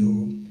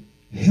still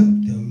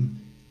helped them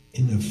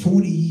in the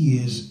 40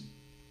 years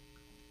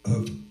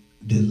of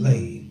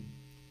delay.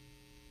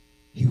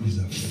 He was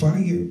a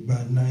fire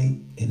by night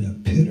and a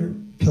pillar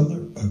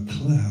of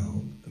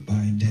cloud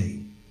by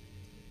day.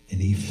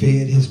 And he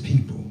fed his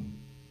people.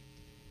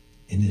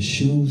 And the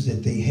shoes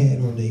that they had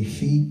on their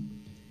feet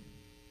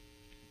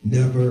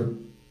never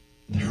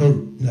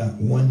hurt, not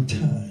one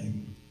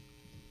time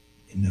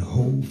in the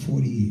whole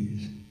 40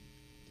 years.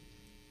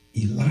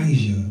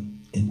 Elijah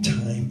in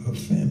time of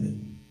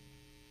famine.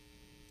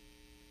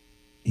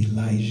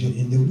 Elijah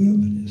in the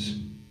wilderness.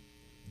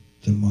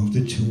 The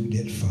multitude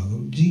that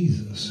followed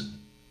Jesus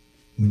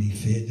when he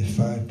fed the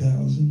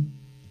 5,000,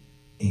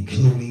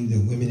 including the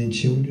women and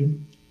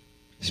children.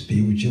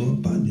 Spiritual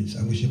abundance.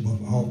 I wish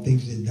above all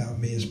things that thou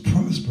mayest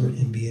prosper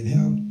and be in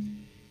health,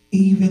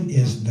 even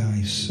as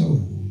thy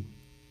soul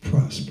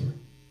prosper.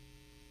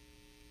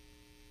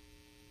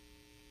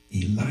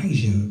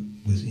 Elijah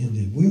was in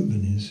the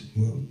wilderness.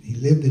 Well, he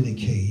lived in a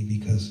cave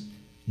because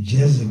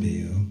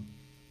Jezebel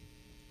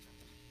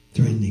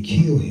threatened to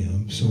kill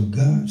him. So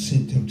God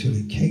sent him to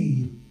the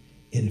cave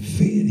and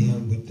fed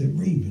him with the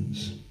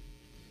ravens.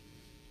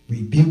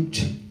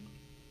 Rebuked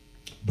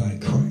by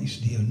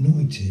Christ, the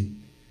anointed,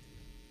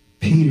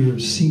 Peter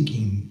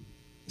sinking.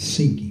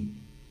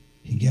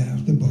 He got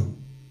out the boat.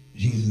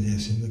 Jesus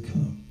asked him to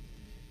come.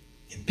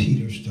 And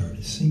Peter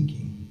started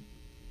sinking.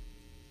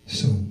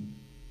 So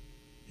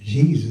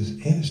Jesus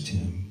asked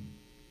him,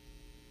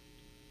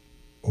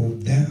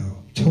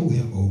 told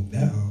him, O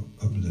thou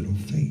of little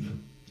faith,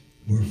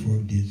 wherefore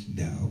didst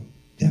thou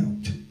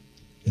doubt?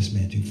 That's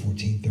Matthew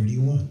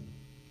 14:31.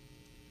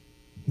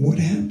 What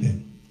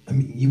happened? I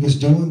mean, you was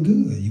doing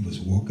good. You was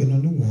walking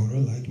on the water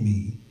like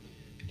me.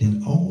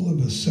 Then all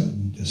of a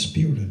sudden, the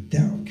spirit of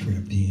doubt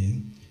crept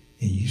in,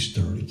 and you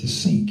started to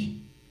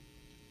sink.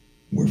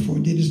 Wherefore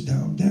didst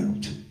thou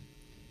doubt?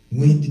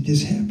 When did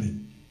this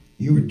happen?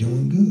 You were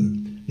doing good.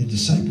 The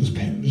disciples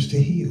powerless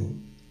to heal.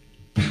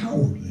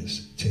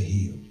 Powerless to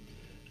heal.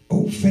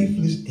 O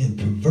faithless and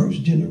perverse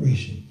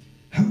generation,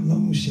 how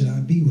long shall I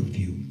be with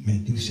you?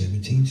 Matthew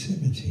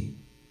 17:17.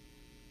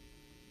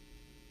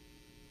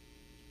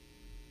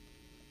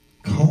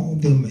 Call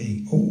them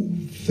a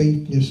old,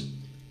 faithless,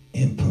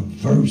 and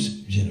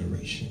perverse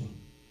generation.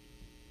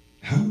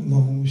 How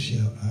long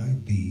shall I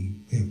be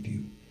with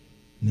you?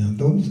 Now,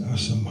 those are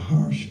some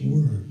harsh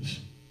words.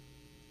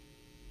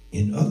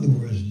 In other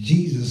words,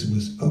 Jesus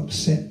was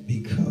upset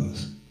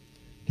because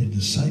the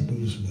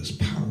disciples was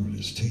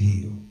powerless to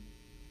heal.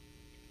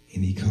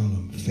 And he called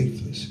them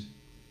faithless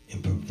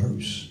and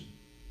perverse.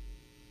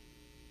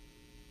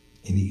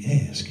 And he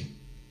asked,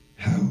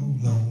 how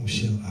long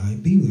shall I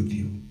be with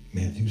you?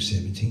 Matthew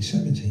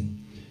 17:17.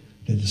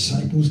 The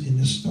disciples in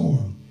the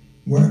storm,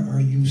 why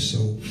are you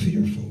so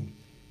fearful?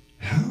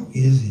 How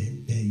is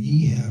it that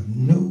ye have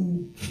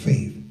no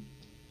faith?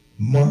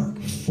 Mark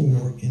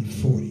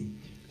 4:40.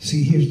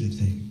 See, here's the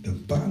thing. The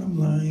bottom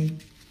line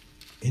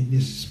in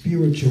this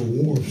spiritual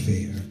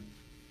warfare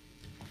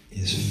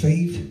is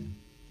faith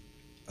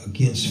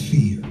against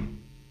fear.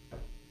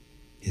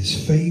 Is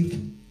faith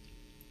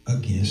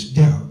against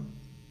doubt.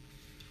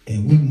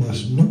 And we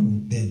must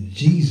know that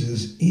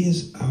Jesus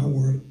is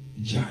our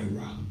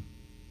Jireh.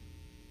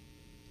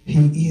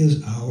 He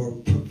is our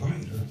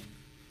provider.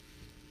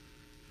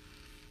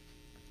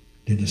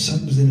 The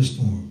disciples in the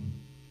storm,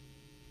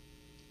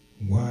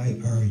 why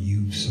are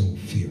you so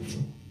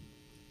fearful?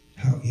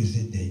 How is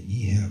it that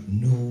ye have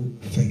no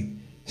faith?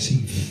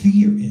 See,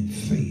 fear and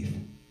faith.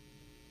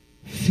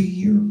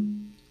 Fear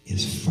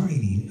is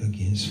fighting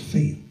against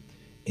faith.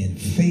 And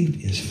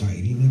faith is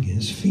fighting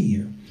against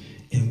fear.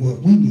 And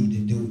what we need to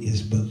do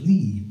is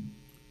believe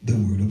the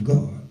word of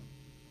God.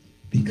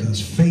 Because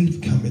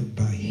faith cometh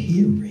by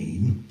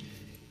hearing,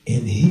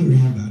 and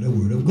hearing by the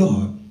word of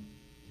God.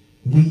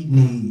 We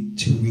need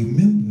to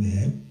remember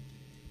that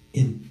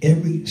in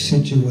every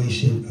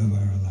situation of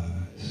our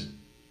lives.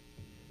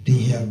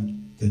 They have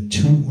the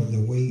two on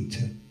the way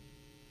to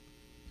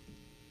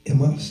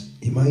Emmaus.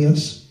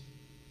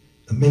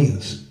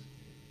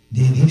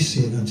 Then he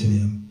said unto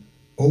them,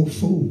 O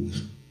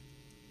fools,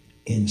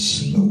 and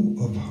slow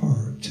of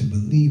heart to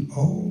believe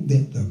all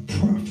that the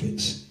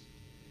prophets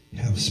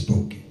have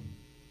spoken.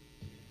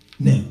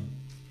 Now,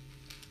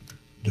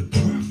 the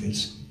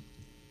prophets,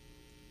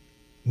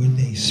 when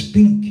they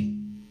speak,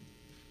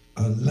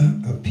 a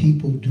lot of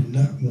people do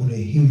not want to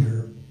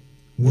hear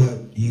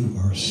what you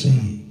are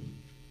saying.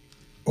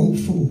 O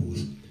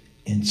fools,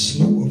 and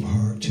slow of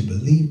heart to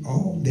believe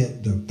all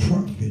that the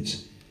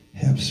prophets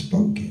have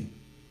spoken.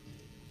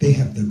 They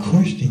have to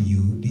question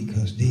you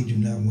because they do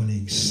not want to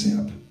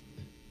accept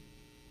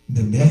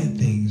the bad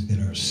things that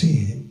are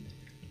said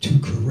to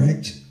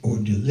correct or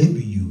deliver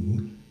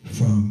you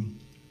from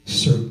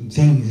certain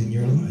things in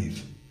your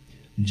life.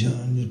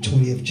 John, the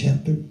 20th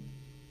chapter,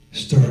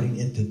 starting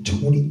at the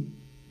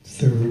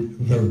 23rd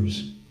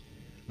verse.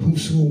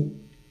 Whosoever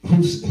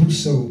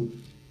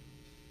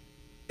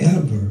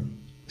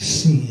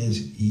sins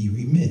ye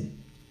remit,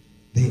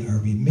 they are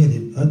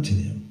remitted unto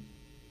them.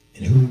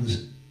 And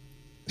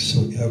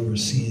whosoever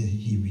sins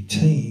ye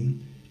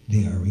retain,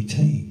 they are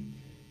retained.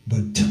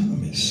 But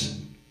Thomas,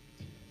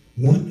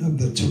 one of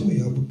the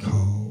 12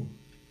 called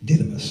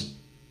Didymus,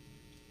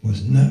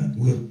 was not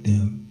with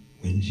them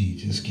when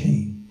Jesus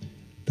came.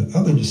 The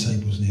other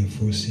disciples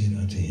therefore said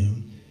unto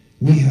him,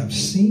 We have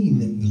seen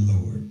the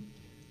Lord.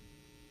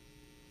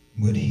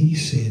 But he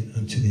said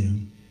unto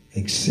them,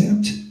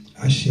 Except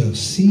I shall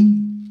see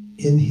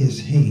in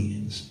his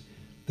hands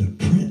the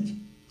print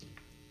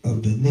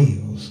of the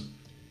nails,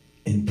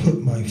 and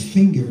put my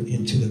finger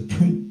into the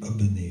print of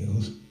the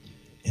nails,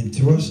 and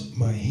thrust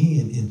my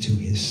hand into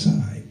his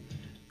side,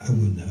 I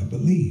would not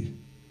believe.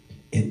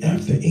 And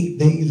after 8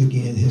 days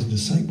again, his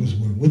disciples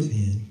were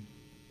within,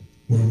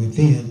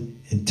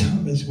 and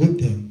Thomas with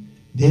them.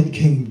 Then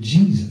came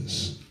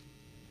Jesus,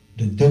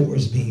 the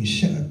doors being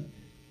shut,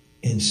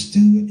 and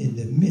stood in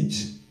the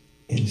midst,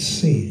 and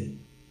said,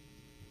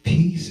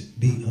 Peace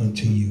be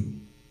unto you.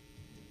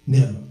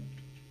 Now,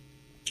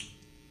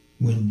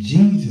 when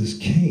Jesus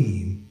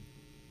came,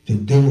 the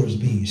doors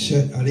being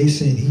shut, are they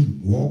saying he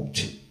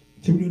walked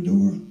through the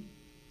door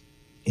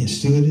and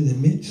stood in the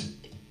midst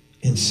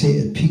and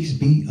said, Peace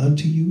be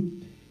unto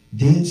you?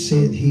 Then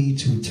said he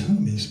to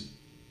Thomas,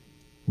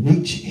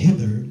 Reach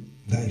hither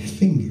thy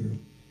finger,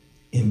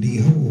 and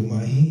behold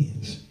my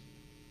hands,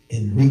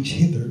 and reach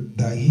hither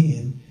thy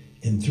hand,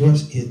 and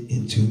thrust it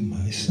into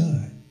my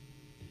side.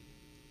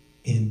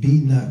 And be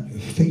not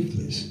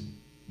faithless,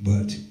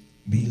 but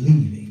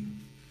believing.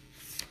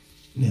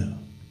 Now,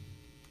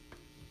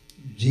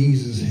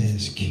 Jesus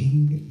has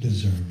keen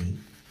discernment.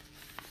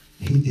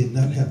 He did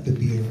not have to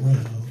be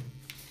around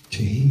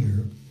to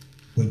hear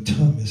what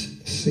Thomas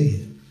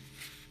said.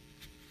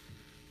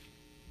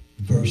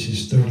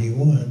 Verses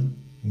 31,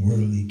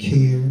 worldly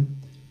care,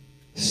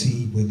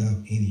 seed without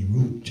any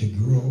root to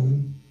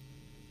grow,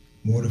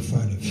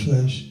 mortify the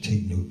flesh,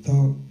 take no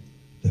thought,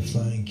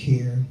 define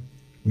care.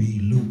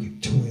 Read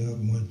Luke 12,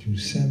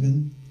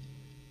 1-7.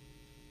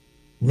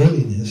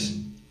 Worldliness,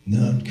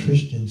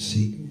 non-Christians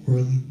seek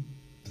worldly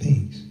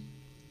things.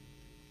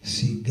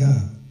 Seek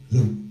God,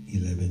 Luke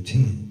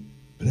 11:10.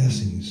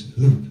 Blessings,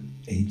 Luke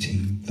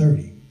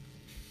 18:30.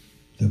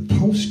 The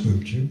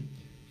post-scripture,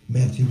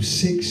 Matthew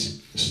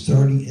 6,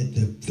 starting at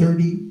the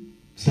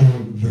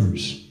 33rd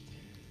verse.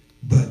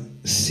 But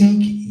seek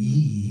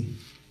ye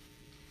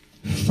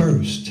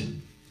first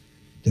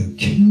the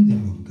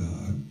kingdom of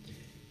God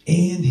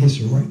and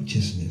his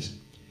righteousness,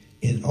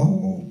 and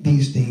all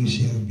these things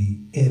shall be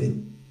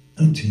added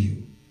unto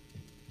you.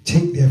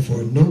 Take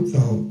therefore no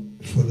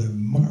thought for the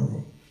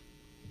morrow,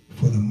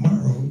 for the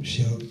morrow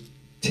shall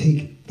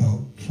take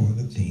thought for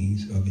the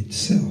things of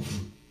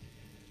itself.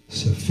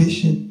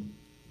 Sufficient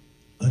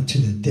unto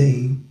the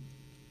day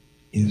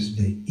is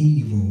the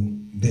evil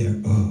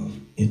thereof.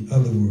 In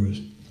other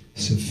words,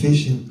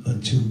 sufficient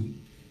unto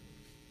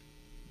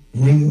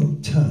real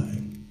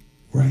time,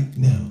 right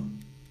now,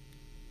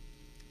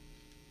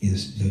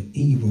 is the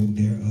evil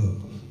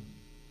thereof.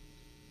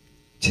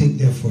 Take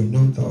therefore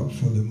no thought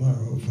for the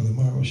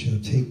morrow shall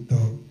take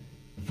thought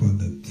for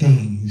the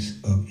things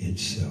of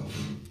itself.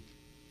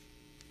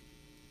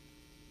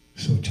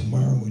 So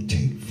tomorrow will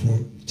take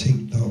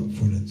thought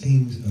for the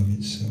things of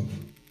itself.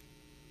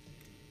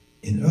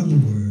 In other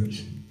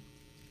words,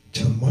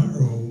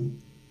 tomorrow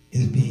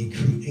is being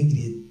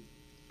created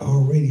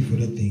already for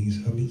the things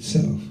of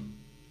itself,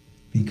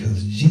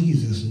 because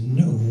Jesus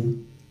knows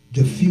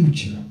the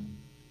future.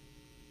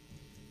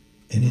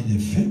 And in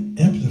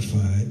the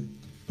Amplified,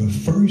 but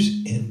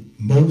first and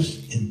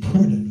most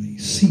importantly,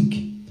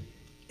 seek,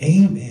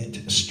 aim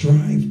at,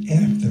 strive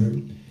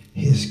after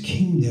his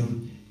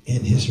kingdom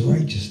and his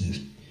righteousness,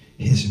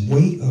 his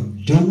way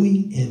of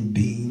doing and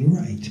being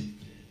right,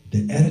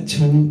 the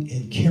attitude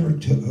and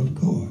character of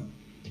God.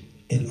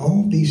 And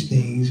all these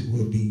things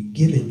will be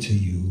given to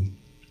you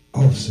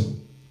also.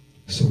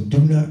 So do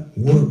not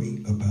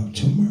worry about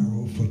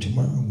tomorrow, for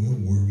tomorrow will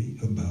worry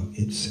about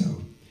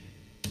itself.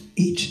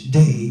 Each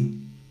day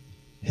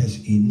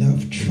has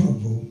enough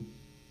trouble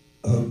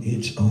of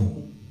its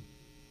own.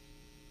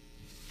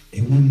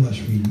 And we must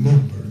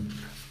remember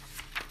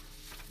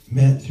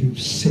Mathew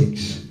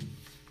 6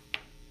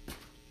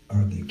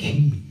 are the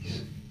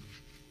keys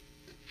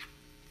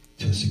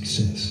to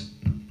success.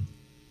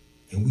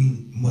 And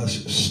we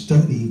must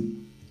study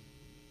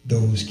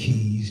those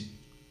keys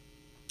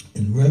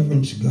and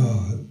reverence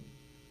God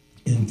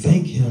and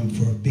thank him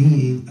for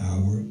being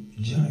our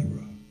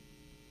Jireh.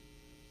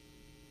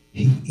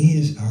 He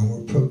is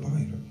our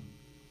provider.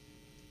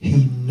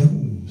 He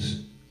knows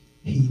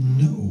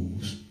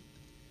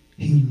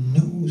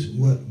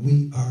what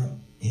we are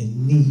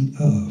in need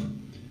of.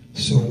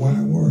 So why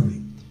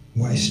worry?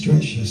 Why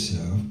stress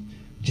yourself?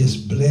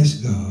 Just bless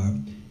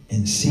God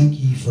and seek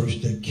ye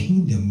first the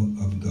kingdom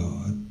of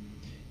God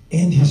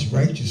and his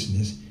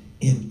righteousness,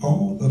 and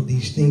all of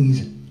these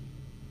things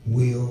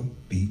will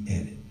be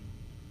added.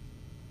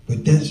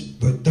 But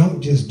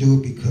don't just do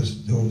it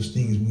because those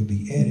things will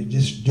be added.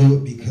 Just do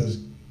it because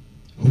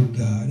who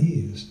God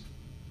is.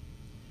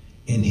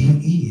 And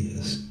he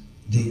is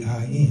the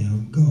I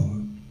am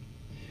God.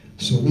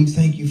 So we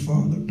thank you,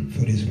 Father,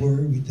 for this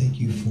word. We thank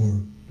you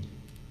for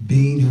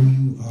being who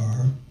you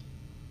are,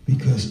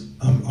 because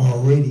I'm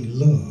already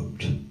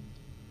loved.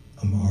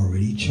 I'm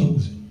already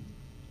chosen.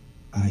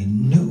 I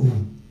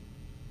know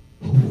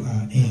who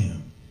I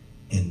am,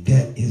 and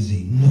that is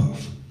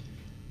enough.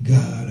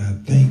 God, I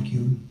thank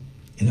you,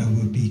 and I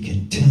will be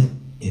content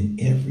in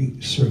every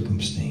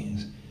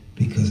circumstance,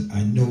 because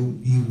I know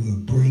you will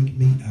bring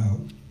me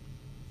out,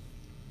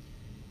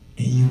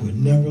 and you will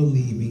never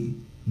leave me,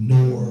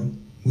 nor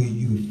will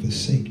you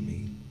forsake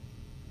me.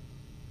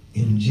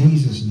 In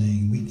Jesus'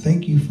 name, we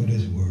thank you for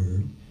this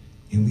word,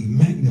 and we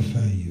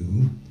magnify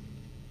you,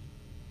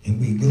 and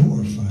we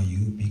glorify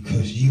you,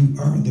 because you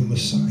are the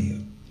Messiah.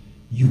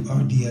 You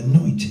are the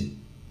anointed,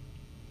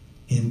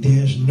 and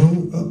there's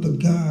no other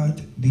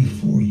God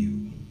before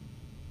you.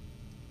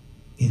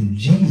 In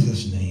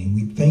Jesus' name,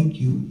 we thank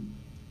you,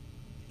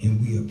 and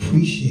we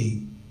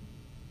appreciate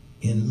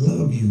and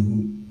love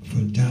you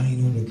for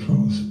dying on the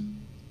cross,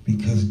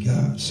 because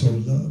God so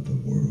loved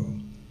the world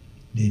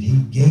that he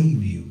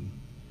gave you,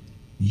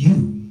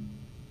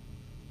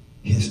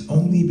 his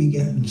only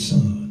begotten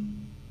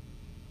Son.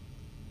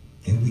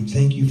 And we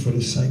thank you for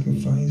the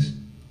sacrifice.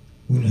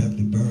 We don't have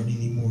to burn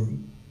any more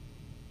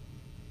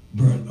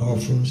burnt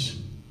offerings,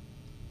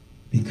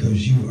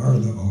 because you are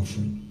the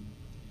offering,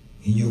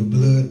 and your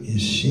blood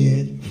is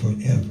shed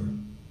forever.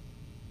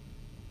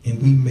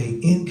 And we may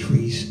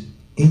increase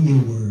in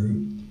your word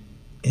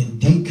and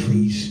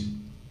decrease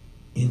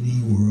in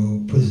the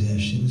world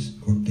possessions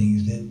or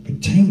things that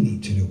pertain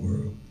to the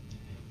world.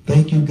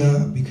 Thank you,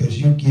 God,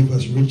 because you give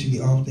us richly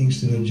all things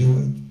to the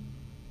joy.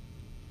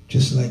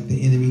 Just like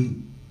the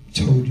enemy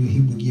told you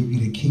he would give you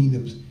the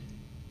kingdoms,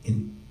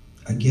 and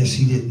I guess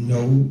he didn't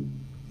know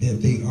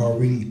that they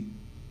already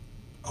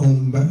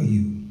owned by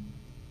you,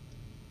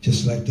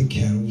 just like the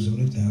cattle on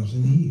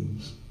 1,000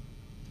 hills.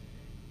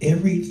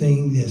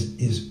 Everything that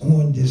is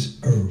on this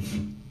earth,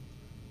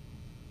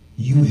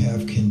 you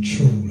have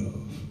control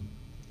of,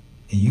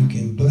 and you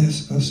can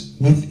bless us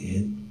with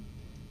it.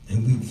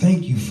 And we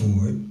thank you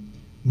for it.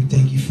 We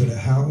thank you for the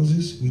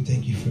houses. We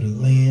thank you for the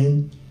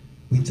land.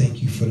 We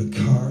thank you for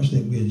the cars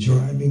that we're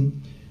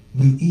driving.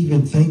 We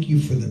even thank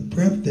you for the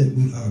breath that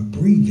we are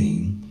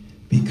breathing,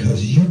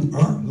 because you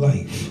are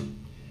life.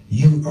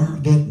 You are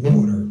that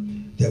water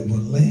that will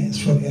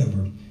last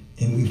forever.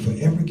 And we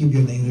forever give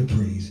your name the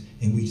praise.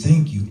 And we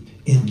thank you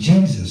in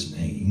Jesus'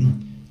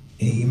 name.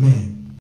 Amen.